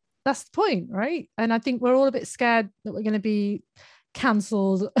 but that's the point, right? And I think we're all a bit scared that we're going to be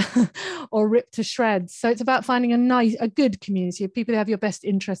cancelled or ripped to shreds. So it's about finding a good community of people who have your best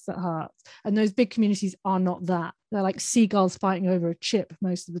interests at heart. And those big communities are not that. They're like seagulls fighting over a chip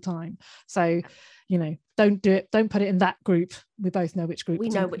most of the time. So, you know, don't do it. Don't put it in that group. We both know which group. We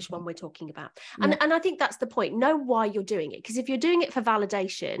know which one we're talking about. And I think that's the point. Know why you're doing it. Because if you're doing it for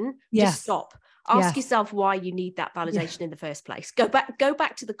validation, just stop. Ask yourself why you need that validation in the first place. Go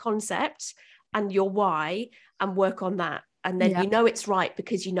back to the concept and your why and work on that. And then you know it's right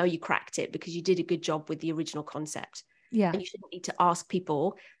because you know you cracked it, because you did a good job with the original concept. Yeah. And you shouldn't need to ask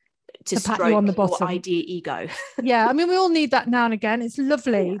people to stroke you on the bottom. Your idea ego. Yeah. I mean, we all need that now and again. It's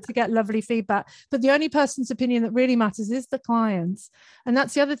lovely to get lovely feedback. But the only person's opinion that really matters is the client's. And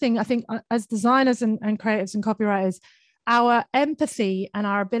that's the other thing, I think, as designers and creatives and copywriters, our empathy and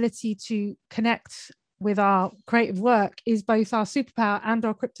our ability to connect with our creative work is both our superpower and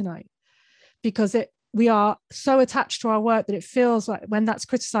our kryptonite, because we are so attached to our work that it feels like when that's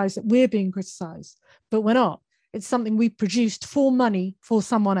criticized that we're being criticized, but we're not. It's something we produced for money for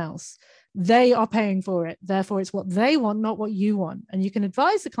someone else. They are paying for it. Therefore, it's what they want, not what you want. And you can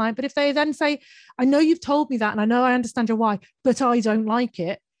advise the client, but if they then say, I know you've told me that, and I know I understand your why, but I don't like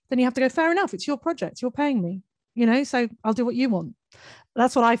it, then you have to go, fair enough. It's your project. You're paying me, you know, so I'll do what you want.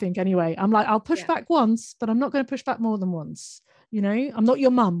 That's what I think anyway. I'm like, I'll push back once, but I'm not going to push back more than once. You know, I'm not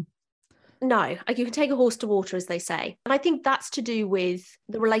your mum. No, you can take a horse to water, as they say. And I think that's to do with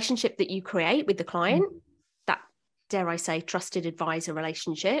the relationship that you create with the client, that, dare I say, trusted advisor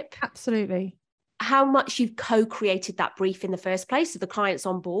relationship. Absolutely. how much you've co-created that brief in the first place, so the client's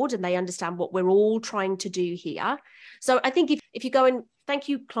on board and they understand what we're all trying to do here. So I think if you go and thank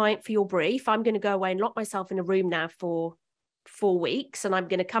you, client, for your brief, I'm going to go away and lock myself in a room now for 4 weeks, and I'm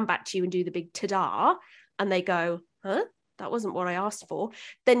going to come back to you and do the big ta-da, and they go, huh, that wasn't what I asked for,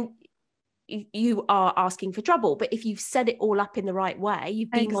 then you are asking for trouble. But if you've set it all up in the right way,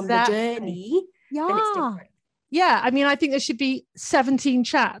 you've been on the journey, then it's different. Yeah, I mean, I think there should be 17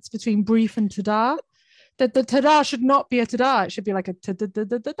 chats between brief and ta-da. That the ta-da should not be a ta-da. It should be like a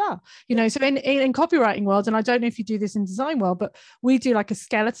ta-da-da-da-da. You know, so in copywriting world, and I don't know if you do this in design world, but we do like a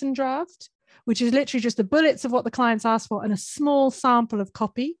skeleton draft, which is literally just the bullets of what the clients asked for and a small sample of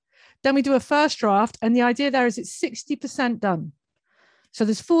copy. Then we do a first draft, and the idea there is it's 60% done. So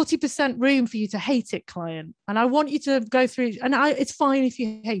there's 40% room for you to hate it, client. And I want you to go through, and it's fine if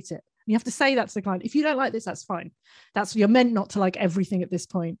you hate it. You have to say that to the client. If you don't like this, that's fine. You're meant not to like everything at this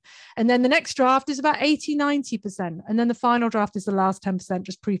point. And then the next draft is about 80-90%. And then the final draft is the last 10%,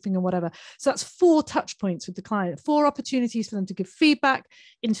 just proofing and whatever. So that's 4 touch points with the client, 4 opportunities for them to give feedback,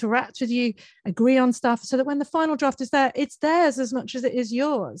 interact with you, agree on stuff, so that when the final draft is there, it's theirs as much as it is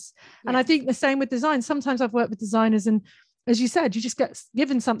yours. Yeah. And I think the same with design. Sometimes I've worked with designers, and as you said, you just get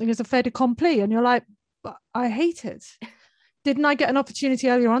given something as a fait accompli, and you're like, but I hate it. Didn't I get an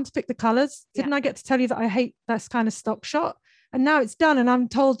opportunity earlier on to pick the colors? Didn't I get to tell you that I hate this kind of stock shot? And now it's done, and I'm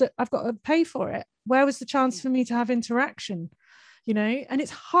told that I've got to pay for it. Where was the chance for me to have interaction? You know, and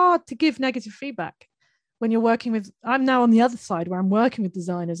it's hard to give negative feedback when you're working with, I'm now on the other side where I'm working with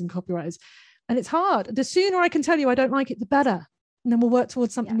designers and copywriters, and it's hard. The sooner I can tell you I don't like it, the better. And then we'll work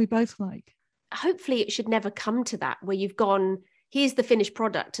towards something we both like. Hopefully it should never come to that, where you've gone, here's the finished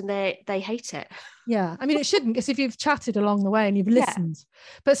product, and they hate it. Yeah. I mean, it shouldn't, because if you've chatted along the way and you've listened,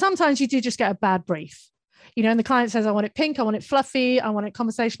 but sometimes you do just get a bad brief, you know, and the client says, I want it pink, I want it fluffy, I want it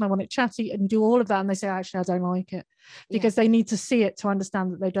conversational, I want it chatty, and you do all of that. And they say, actually, I don't like it, because they need to see it to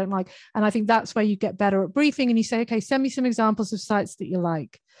understand that they don't like. And I think that's where you get better at briefing, and you say, okay, send me some examples of sites that you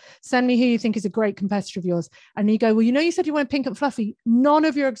like. Send me who you think is a great competitor of yours. And you go, well, you know, you said you want pink and fluffy. None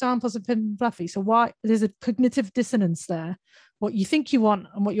of your examples are pink and fluffy. So why? There's a cognitive dissonance there. What you think you want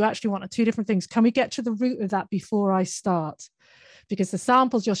and what you actually want are 2 different things. Can we get to the root of that before I start? Because the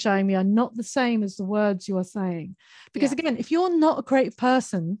samples you're showing me are not the same as the words you are saying. Because again, if you're not a creative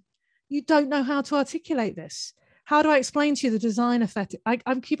person, you don't know how to articulate this. How do I explain to you the design effect? I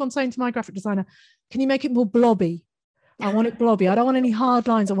keep on saying to my graphic designer, can you make it more blobby? I want it blobby. I don't want any hard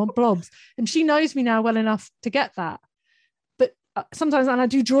lines. I want blobs. And she knows me now well enough to get that. But sometimes, and I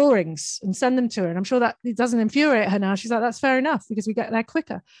do drawings and send them to her, and I'm sure that it doesn't infuriate her now. She's like, that's fair enough, because we get there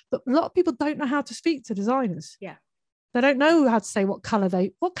quicker. But a lot of people don't know how to speak to designers. Yeah. They don't know how to say what color do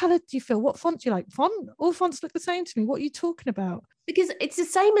you feel? What font do you like? All fonts look the same to me. What are you talking about? Because it's the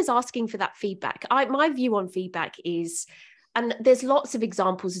same as asking for that feedback. My view on feedback is, and there's lots of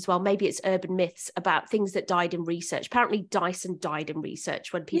examples as well, maybe it's urban myths about things that died in research. Apparently Dyson died in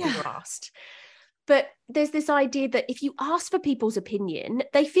research when people were asked. But there's this idea that if you ask for people's opinion,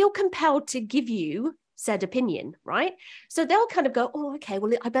 they feel compelled to give you said opinion, right? So they'll kind of go, oh, okay,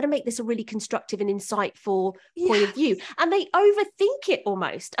 well, I better make this a really constructive and insightful point of view. And they overthink it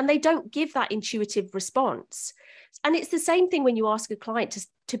almost, and they don't give that intuitive response. And it's the same thing when you ask a client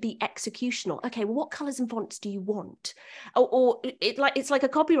to be executional. Okay, well, what colors and fonts do you want? Or it's like a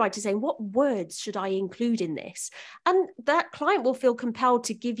copywriter saying, what words should I include in this? And that client will feel compelled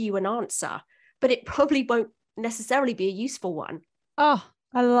to give you an answer, but it probably won't necessarily be a useful one. Oh,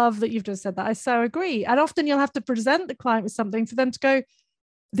 I love that you've just said that. I so agree. And often you'll have to present the client with something for them to go,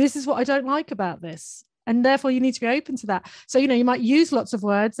 this is what I don't like about this. And therefore you need to be open to that. So, you know, you might use lots of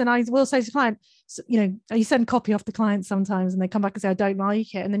words, and I will say to the client, so, you know, you send copy off the client sometimes and they come back and say, I don't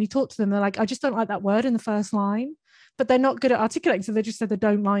like it. And then you talk to them, they're like, I just don't like that word in the first line, but they're not good at articulating. So they just said they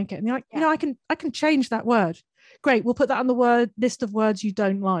don't like it. And you're like, you know, I can change that word. Great. We'll put that on the list of words you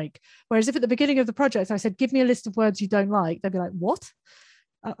don't like. Whereas if at the beginning of the project, I said, give me a list of words you don't like, they'd be like, what?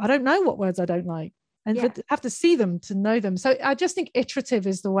 I don't know what words I don't like, and have to see them to know them. So I just think iterative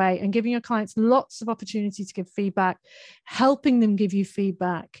is the way, and giving your clients lots of opportunity to give feedback, helping them give you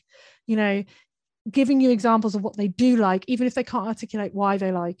feedback, you know, giving you examples of what they do like, even if they can't articulate why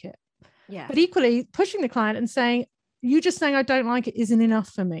they like it. Yeah. But equally pushing the client and saying, you just saying I don't like it isn't enough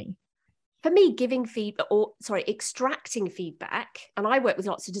for me. for me, giving feedback, extracting feedback, and I work with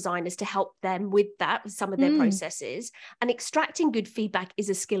lots of designers to help them with that, with some of their processes, and extracting good feedback is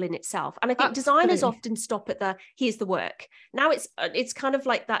a skill in itself. And I think designers often stop at here's the work. Now it's kind of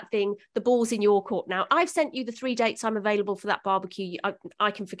like that thing, the ball's in your court now. I've sent you the 3 dates I'm available for that barbecue.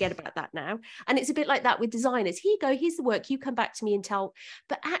 I can forget about that now. And it's a bit like that with designers. Here you go, here's the work, you come back to me and tell,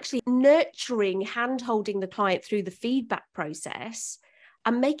 but actually nurturing, hand-holding the client through the feedback process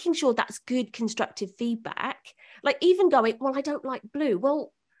and making sure that's good constructive feedback. Like even going, well, I don't like blue.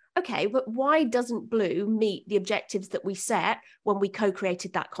 Well, okay, but why doesn't blue meet the objectives that we set when we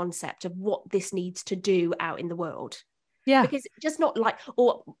co-created that concept of what this needs to do out in the world? Yeah. Because just not like,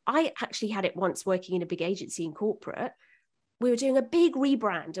 or I actually had it once working in a big agency in corporate. We were doing a big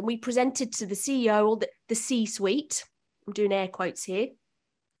rebrand and we presented to the CEO or the C-suite. I'm doing air quotes here.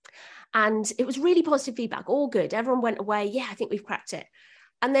 And it was really positive feedback, all good. Everyone went away. Yeah, I think we've cracked it.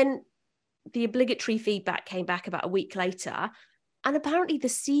 And then the obligatory feedback came back about a week later. And apparently the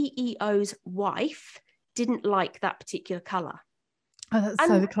CEO's wife didn't like that particular colour. Oh, that's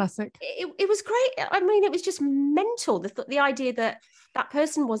so the classic. It was great. I mean, it was just mental. The idea that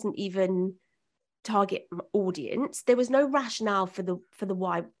person wasn't even target audience. There was no rationale for the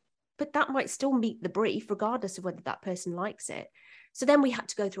why, but that might still meet the brief regardless of whether that person likes it. So then we had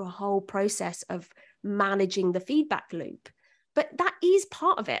to go through a whole process of managing the feedback loop. But that is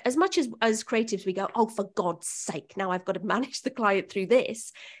part of it. As much as creatives, we go, oh, for God's sake, now I've got to manage the client through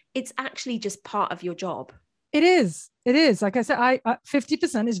this. It's actually just part of your job. It is. Like I said, I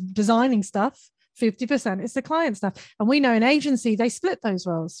 50% is designing stuff. 50% is the client stuff. And we know in agency, they split those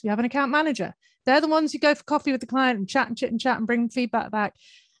roles. You have an account manager. They're the ones who go for coffee with the client and chat and chit and chat and bring feedback back.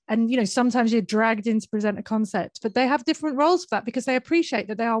 And, you know, sometimes you're dragged in to present a concept, but they have different roles for that because they appreciate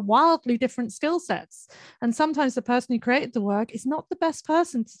that they are wildly different skill sets. And sometimes the person who created the work is not the best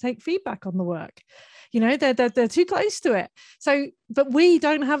person to take feedback on the work. You know, they're too close to it. So, but we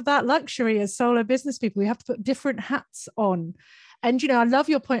don't have that luxury as solo business people. We have to put different hats on. And, you know, I love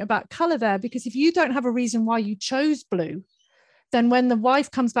your point about color there, because if you don't have a reason why you chose blue, then when the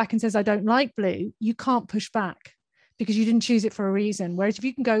wife comes back and says, I don't like blue, you can't push back, because you didn't choose it for a reason. Whereas if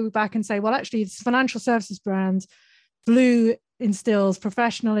you can go back and say, well, actually, it's a financial services brand, blue instills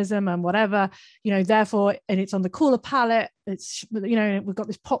professionalism and whatever, you know, therefore, and it's on the cooler palette, it's, you know, we've got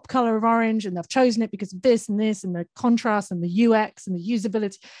this pop color of orange and they've chosen it because of this and this and the contrast and the UX and the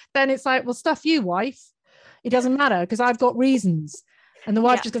usability, then it's like, well, stuff you, wife. It doesn't matter because I've got reasons. And the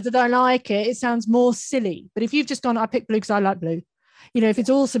wife just goes, I don't like it. It sounds more silly. But if you've just gone, I picked blue because I like blue. You know, if it's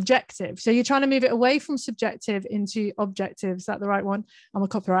all subjective. So you're trying to move it away from subjective into objective. Is that the right one? I'm a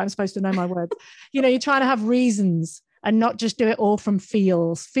copywriter. I'm supposed to know my words. You know, you're trying to have reasons and not just do it all from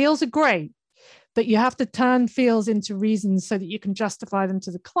feels. Feels are great, but you have to turn feels into reasons so that you can justify them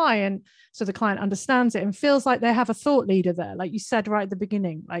to the client, so the client understands it and feels like they have a thought leader there, like you said right at the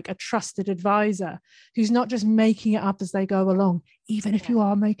beginning, like a trusted advisor who's not just making it up as they go along, even if you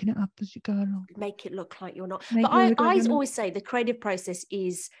are making it up as you go along. Make it look like you're not. But I always say the creative process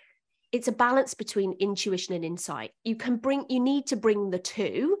it's a balance between intuition and insight. You need to bring the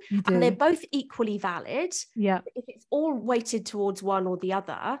two, and they're both equally valid. Yeah. If it's all weighted towards one or the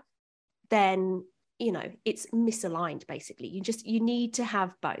other, then, you know, it's misaligned, basically. You need to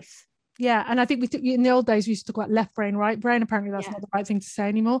have both. Yeah. And I think in the old days, we used to talk about left brain, right brain. Apparently that's not the right thing to say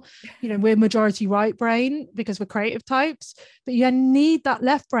anymore. You know, we're majority right brain because we're creative types, but you need that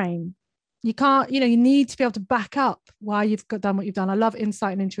left brain. You can't, you know, you need to be able to back up why you've done what you've done. I love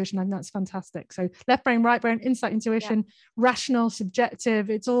insight and intuition, and that's fantastic. So left brain, right brain, insight, intuition, rational, subjective.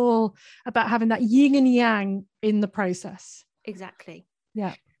 It's all about having that yin and yang in the process. Exactly.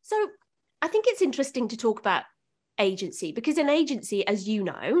 Yeah. So I think it's interesting to talk about agency, because in agency, as you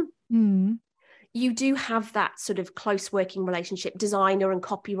know, you do have that sort of close working relationship, designer and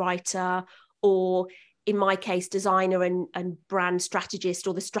copywriter, or in my case, designer and brand strategist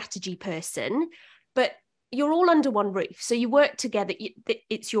or the strategy person, but you're all under one roof. So you work together.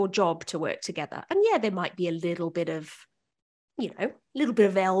 It's your job to work together. And there might be a little bit of,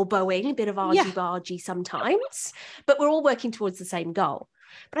 elbowing, a bit of argy-bargy sometimes, but we're all working towards the same goal.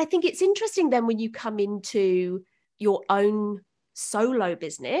 But I think it's interesting then when you come into your own solo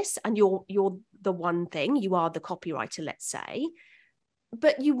business and you're the one thing, you are the copywriter, let's say,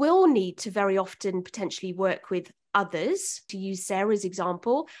 but you will need to very often potentially work with others. To use Sarah's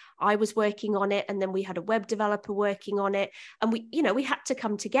example, I was working on it and then we had a web developer working on it, and we had to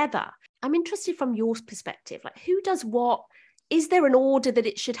come together. I'm interested from your perspective, like who does what? Is there an order that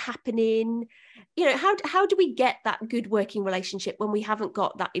it should happen in? You know, how do we get that good working relationship when we haven't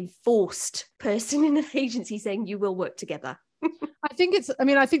got that enforced person in an agency saying you will work together? I think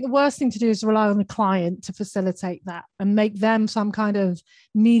the worst thing to do is rely on the client to facilitate that and make them some kind of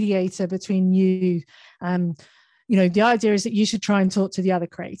mediator between you. The idea is that you should try and talk to the other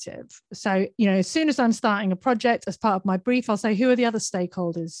creative. So, as soon as I'm starting a project, as part of my brief, I'll say, who are the other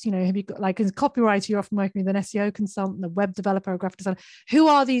stakeholders? Have you got, like, as a copywriter, you're often working with an SEO consultant, a web developer, a graphic designer. Who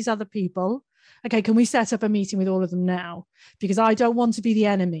are these other people? Okay, can we set up a meeting with all of them now? Because I don't want to be the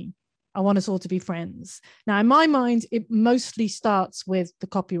enemy. I want us all to be friends. Now, in my mind, it mostly starts with the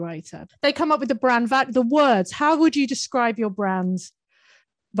copywriter. They come up with the brand value, the words. How would you describe your brand's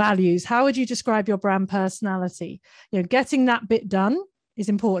values? How would you describe your brand personality? Getting that bit done is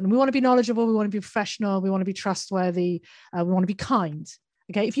important. We want to be knowledgeable. We want to be professional. We want to be trustworthy. We want to be kind.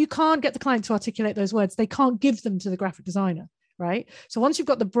 Okay. If you can't get the client to articulate those words, they can't give them to the graphic designer. Right. So once you've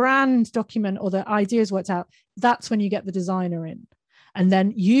got the brand document or the ideas worked out, that's when you get the designer in. And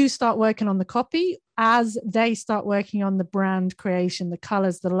then you start working on the copy as they start working on the brand creation, the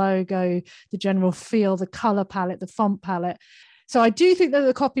colors, the logo, the general feel, the color palette, the font palette. So I do think that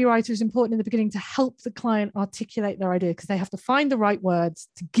the copywriter is important in the beginning to help the client articulate their idea, because they have to find the right words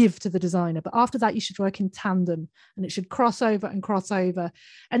to give to the designer. But after that, you should work in tandem, and it should cross over.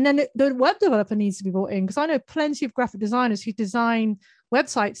 And then the web developer needs to be brought in, because I know plenty of graphic designers who design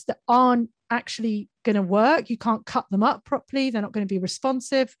websites that aren't actually going to work. You can't cut them up properly. They're not going to be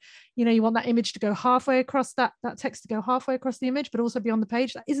responsive. You want that image to go halfway across, that text to go halfway across the image, but also be on the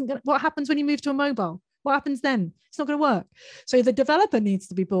page. That isn't going to, what happens when you move to a mobile? What happens then? It's not going to work. So the developer needs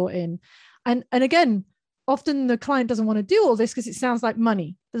to be brought in. And again, often the client doesn't want to do all this because it sounds like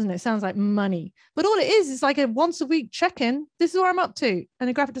money, doesn't it? It sounds like money. But all it is like a once a week check-in. This is where I'm up to. And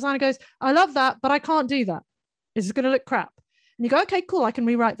the graphic designer goes, I love that, but I can't do that. It's going to look crap. And you go, okay, cool, I can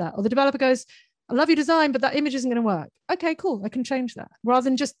rewrite that. Or the developer goes, I love your design, but that image isn't going to work. Okay, cool, I can change that. Rather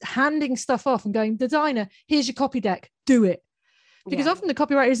than just handing stuff off and going, designer, here's your copy deck, do it. Because often the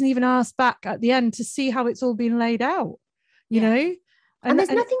copywriter isn't even asked back at the end to see how it's all been laid out, you know? And there's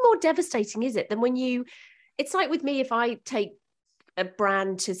nothing more devastating, is it, than when it's like with me, if I take a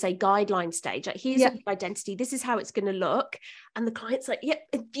brand to say guideline stage, like here's an identity, this is how it's going to look. And the client's like,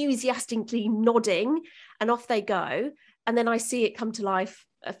 enthusiastically nodding, and off they go. And then I see it come to life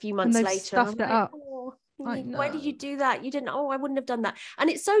a few months later. Stuffed it up. Oh, why did you do that? You didn't, I wouldn't have done that. And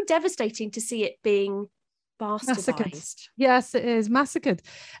it's so devastating to see it being bastardized. Yes, it is massacred.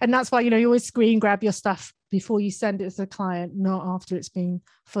 And that's why, you always screen grab your stuff before you send it to the client, not after it's been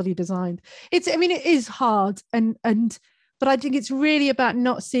fully designed. It is hard. But I think it's really about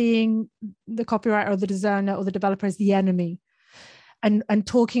not seeing the copywriter or the designer or the developer as the enemy, and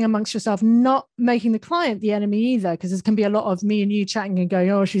talking amongst yourself, not making the client the enemy either, because there can be a lot of me and you chatting and going,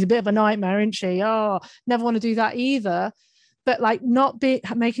 oh, she's a bit of a nightmare, isn't she? Oh, never want to do that either. But like not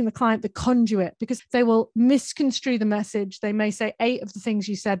making the client the conduit, because they will misconstrue the message. They may say 8 of the things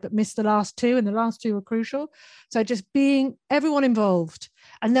you said, but miss the last 2, and the last 2 are crucial. So just being everyone involved,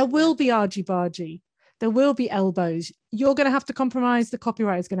 and there will be argy-bargy. There will be elbows. You're going to have to compromise. The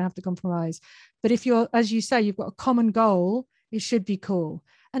copywriter is going to have to compromise. But if you're, as you say, you've got a common goal, it should be cool.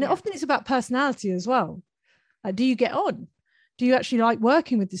 And often it's about personality as well. Do you get on? Do you actually like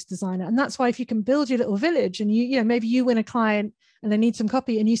working with this designer? And that's why if you can build your little village, and maybe you win a client and they need some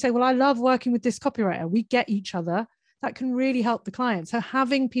copy, and you say, well, I love working with this copywriter, we get each other, that can really help the client. So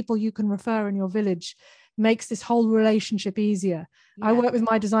having people you can refer in your village makes this whole relationship easier. I work with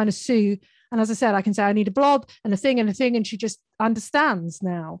my designer, Sue, and as I said, I can say I need a blob and a thing, and she just understands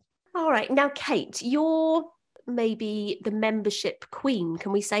now. All right. Now, Kate, you're maybe the membership queen.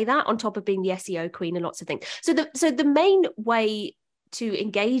 Can we say that, on top of being the SEO queen and lots of things? So the main way to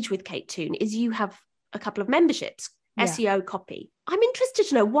engage with Kate Toon is you have a couple of memberships, SEO copy. I'm interested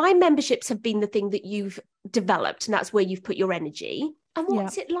to know why memberships have been the thing that you've developed, and that's where you've put your energy. And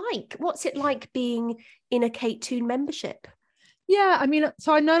what's it like? What's it like being in a Kate Toon membership? Yeah,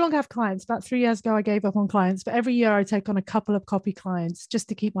 so I no longer have clients. About 3 years ago, I gave up on clients, but every year I take on a couple of copy clients just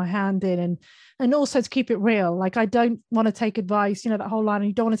to keep my hand in, and also to keep it real. Like, I don't want to take advice, that whole line,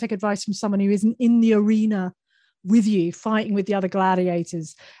 you don't want to take advice from someone who isn't in the arena with you, fighting with the other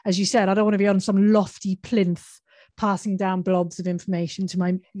gladiators. As you said, I don't want to be on some lofty plinth passing down blobs of information to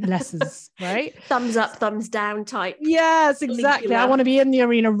my lessers, right? Thumbs up, thumbs down type. Yes, exactly. I want to be in the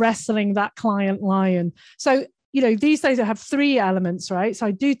arena wrestling that client lion. So, these days I have 3 elements, right? So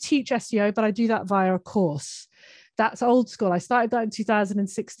I do teach SEO, but I do that via a course. That's old school. I started that in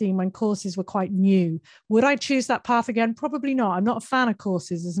 2016 when courses were quite new. Would I choose that path again? Probably not. I'm not a fan of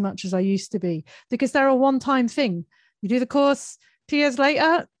courses as much as I used to be, because they're a one-time thing. You do the course, 2 years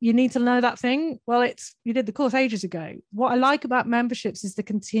later, you need to know that thing. Well, you did the course ages ago. What I like about memberships is the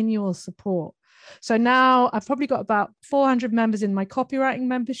continual support. So now I've probably got about 400 members in my copywriting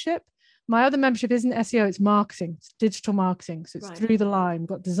membership. My other membership isn't SEO, it's marketing, it's digital marketing. So it's through the line. We've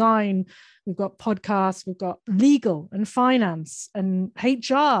got design, we've got podcasts, we've got legal and finance and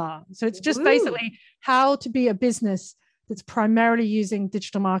HR. So it's just basically how to be a business that's primarily using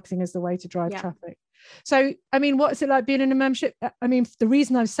digital marketing as the way to drive traffic. So, I mean, what's it like being in a membership? I mean, the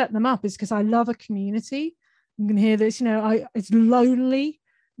reason I've set them up is because I love a community. You can hear this, it's lonely.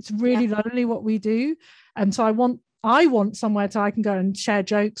 It's really lonely what we do. And so I want somewhere I can go and share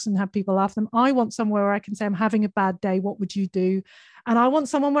jokes and have people laugh them. I want somewhere where I can say, I'm having a bad day. What would you do? And I want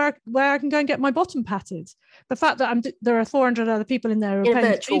someone where I can go and get my bottom patted. The fact that there are 400 other people in there in a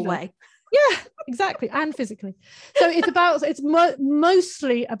virtual way. Yeah, exactly. And physically. So it's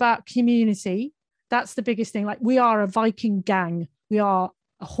mostly about community. That's the biggest thing. Like, we are a Viking gang. We are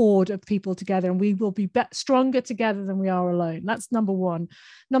a horde of people together, and we will be stronger together than we are alone. That's number one.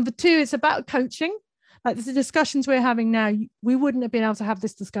 Number two, it's about coaching. Like, the discussions we're having now, we wouldn't have been able to have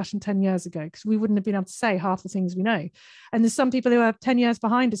this discussion 10 years ago because we wouldn't have been able to say half the things we know. And there's some people who have 10 years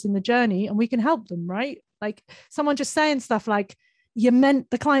behind us in the journey, and we can help them, right? Like, someone just saying stuff like,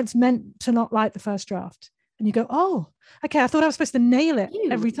 the client's meant to not like the first draft. And you go, oh, okay, I thought I was supposed to nail it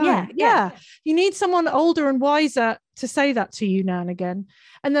every time. Yeah. You need someone older and wiser to say that to you now and again.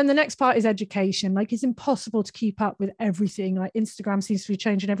 And then the next part is education. Like, it's impossible to keep up with everything. Like, Instagram seems to be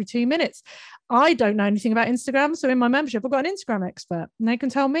changing every 2 minutes. I don't know anything about Instagram. So in my membership, I've got an Instagram expert, and they can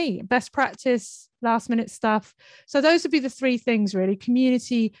tell me best practice, last minute stuff. So those would be the three things, really: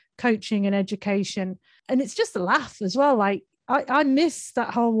 community, coaching, and education. And it's just a laugh as well. Like, I miss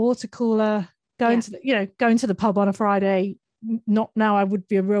that whole water cooler, going to the pub on a Friday. Not now, I would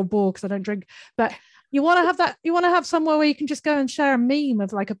be a real bore because I don't drink, but you want to have that. You want to have somewhere where you can just go and share a meme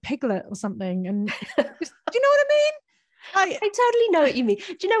of like a piglet or something. And do you know what I mean? I totally know what you mean.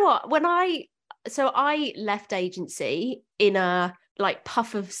 Do you know what? I left agency in a like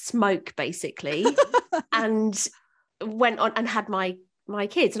puff of smoke, basically, and went on and had my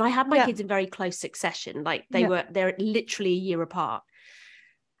kids, and I had my kids in very close succession. Like, they're literally a year apart.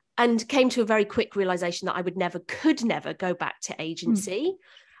 And came to a very quick realization that I could never go back to agency.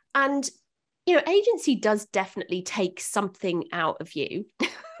 And, agency does definitely take something out of you,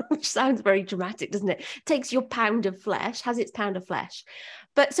 which sounds very dramatic, doesn't it? Takes your pound of flesh, has its pound of flesh.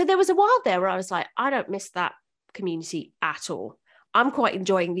 But so there was a while there where I was like, I don't miss that community at all. I'm quite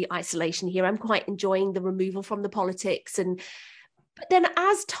enjoying the isolation here. I'm quite enjoying the removal from the politics. But then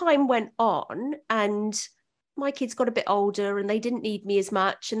as time went on and my kids got a bit older and they didn't need me as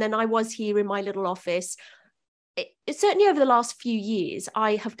much, and then I was here in my little office, it certainly over the last few years,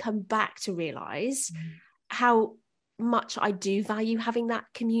 I have come back to realize how much I do value having that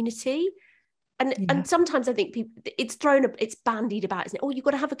community. And sometimes I think people, it's bandied about, isn't it? Oh, you've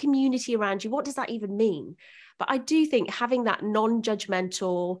got to have a community around you. What does that even mean? But I do think having that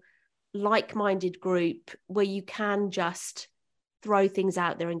non-judgmental, like-minded group where you can just throw things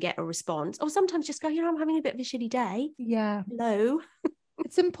out there and get a response, or sometimes just go, I'm having a bit of a shitty day. Yeah. Hello.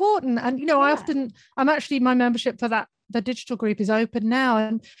 It's important. And, my membership for the digital group is open now.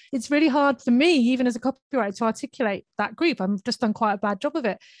 And it's really hard for me, even as a copywriter, to articulate that group. I've just done quite a bad job of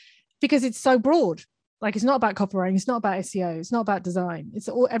it because it's so broad. Like, it's not about copywriting. It's not about SEO. It's not about design. It's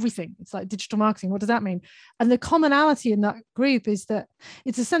everything. It's like digital marketing. What does that mean? And the commonality in that group is that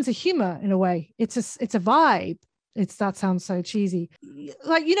it's a sense of humor in a way. It's a vibe. That sounds so cheesy.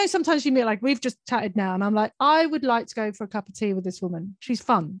 Like, sometimes you meet, like, we've just chatted now, and I'm like, I would like to go for a cup of tea with this woman. She's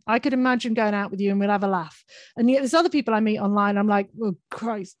fun. I could imagine going out with you and we'll have a laugh. And yet there's other people I meet online, I'm like, oh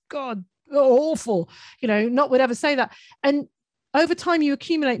Christ, God, awful. Not would ever say that. And over time you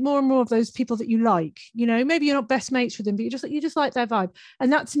accumulate more and more of those people that you like. Maybe you're not best mates with them, but you just like their vibe.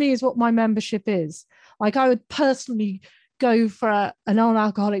 And that to me is what my membership is. Like, I would personally go for an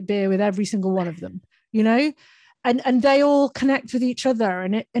non-alcoholic beer with every single one of them, and they all connect with each other,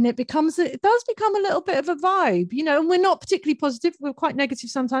 and it does become a little bit of a vibe, and we're not particularly positive. We're quite negative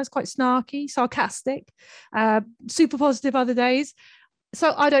sometimes, quite snarky, sarcastic, super positive other days.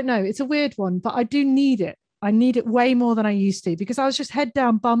 So I don't know, it's a weird one, but I do need it. I need it way more than I used to, because I was just head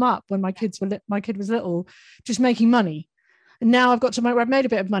down, bum up when my kid was little, just making money. And now I've got to where I've made a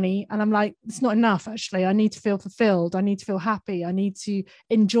bit of money and I'm like, it's not enough, actually. I need to feel fulfilled. I need to feel happy. I need to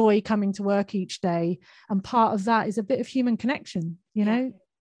enjoy coming to work each day. And part of that is a bit of human connection,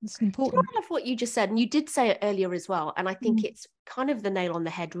 It's important. I love what you just said. And you did say it earlier as well. And I think it's kind of the nail on the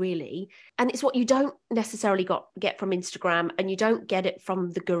head, really. And it's what you don't necessarily get from Instagram, and you don't get it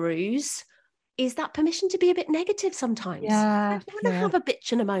from the gurus, is that permission to be a bit negative sometimes. Yeah. I want to have a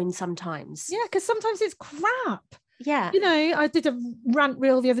bitch and a moan sometimes. Yeah, because sometimes it's crap. Yeah. I did a rant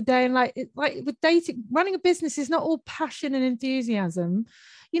reel the other day, and like with dating, running a business is not all passion and enthusiasm.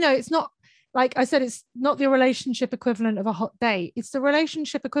 It's not, like I said, it's not the relationship equivalent of a hot date. It's the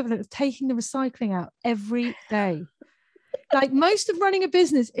relationship equivalent of taking the recycling out every day. Like, most of running a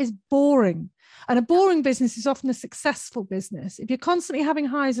business is boring. And a boring business is often a successful business. If you're constantly having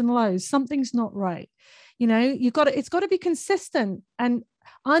highs and lows, something's not right. It's got to be consistent and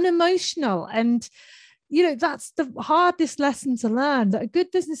unemotional. And, that's the hardest lesson to learn, that a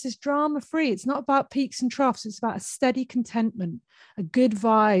good business is drama free. It's not about peaks and troughs. It's about a steady contentment, a good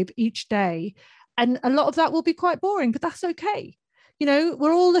vibe each day. And a lot of that will be quite boring, but that's okay.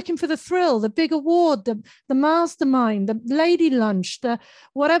 We're all looking for the thrill, the big award, the mastermind, the lady lunch, the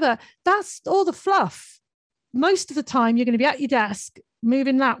whatever. That's all the fluff. Most of the time, you're going to be at your desk,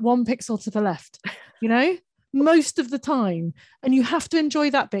 moving that 1 pixel to the left, most of the time. And you have to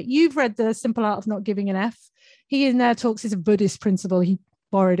enjoy that bit. You've read The Simple Art of Not Giving an F. He in there talks, is a Buddhist principle. He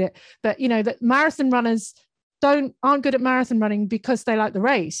borrowed it. But, that marathon runners aren't good at marathon running because they like the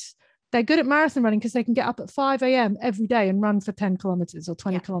race. They're good at marathon running because they can get up at 5 a.m. every day and run for 10 kilometers or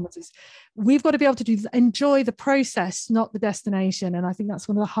 20 kilometers. We've got to be able to enjoy the process, not the destination. And I think that's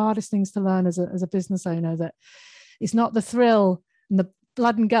one of the hardest things to learn as a business owner, that it's not the thrill and the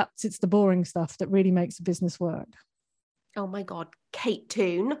blood and guts, it's the boring stuff that really makes a business work. Oh my God, Kate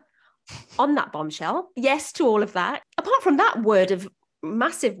Toon, on that bombshell. Yes to all of that. Apart from that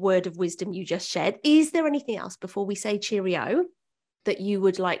massive word of wisdom you just shared, is there anything else before we say cheerio that you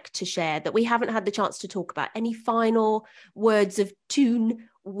would like to share that we haven't had the chance to talk about? Any final words of Toon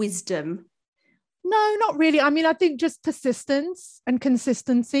wisdom? No, not really. I mean, I think just persistence and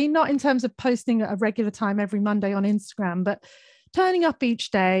consistency, not in terms of posting at a regular time every Monday on Instagram, but turning up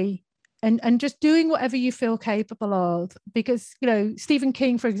each day and just doing whatever you feel capable of. Because, Stephen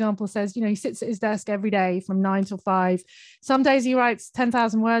King, for example, says, he sits at his desk every day from 9 till 5. Some days he writes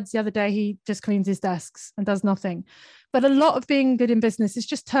 10,000 words. The other day he just cleans his desks and does nothing. But a lot of being good in business is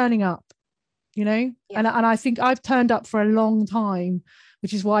just turning up, and I think I've turned up for a long time,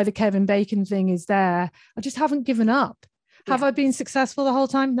 which is why the Kevin Bacon thing is there. I just haven't given up. Have I been successful the whole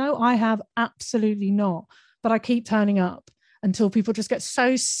time? No, I have absolutely not. But I keep turning up until people just get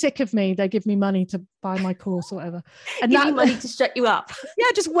so sick of me, they give me money to buy my course or whatever. And give you money to shut you up. Yeah,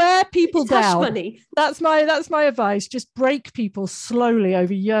 just wear people down. Hush money. That's my advice. Just break people slowly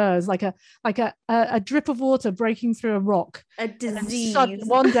over years, like a drip of water breaking through a rock. A disease.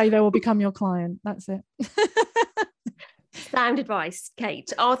 One day they will become your client. That's it. Sound advice,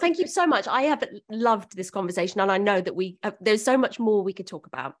 Kate. Oh, thank you so much. I have loved this conversation, and I know that there's so much more we could talk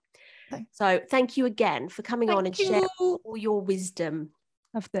about. So thank you again for coming on and sharing all your wisdom.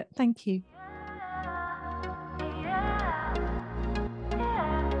 Loved it. Thank you.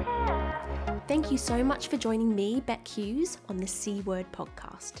 Thank you so much for joining me, Beck Hughes, on the C Word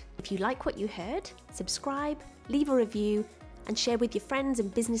podcast. If you like what you heard, subscribe, leave a review, and share with your friends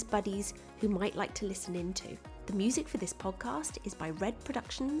and business buddies who might like to listen in too. The music for this podcast is by Red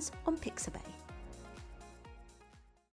Productions on Pixabay.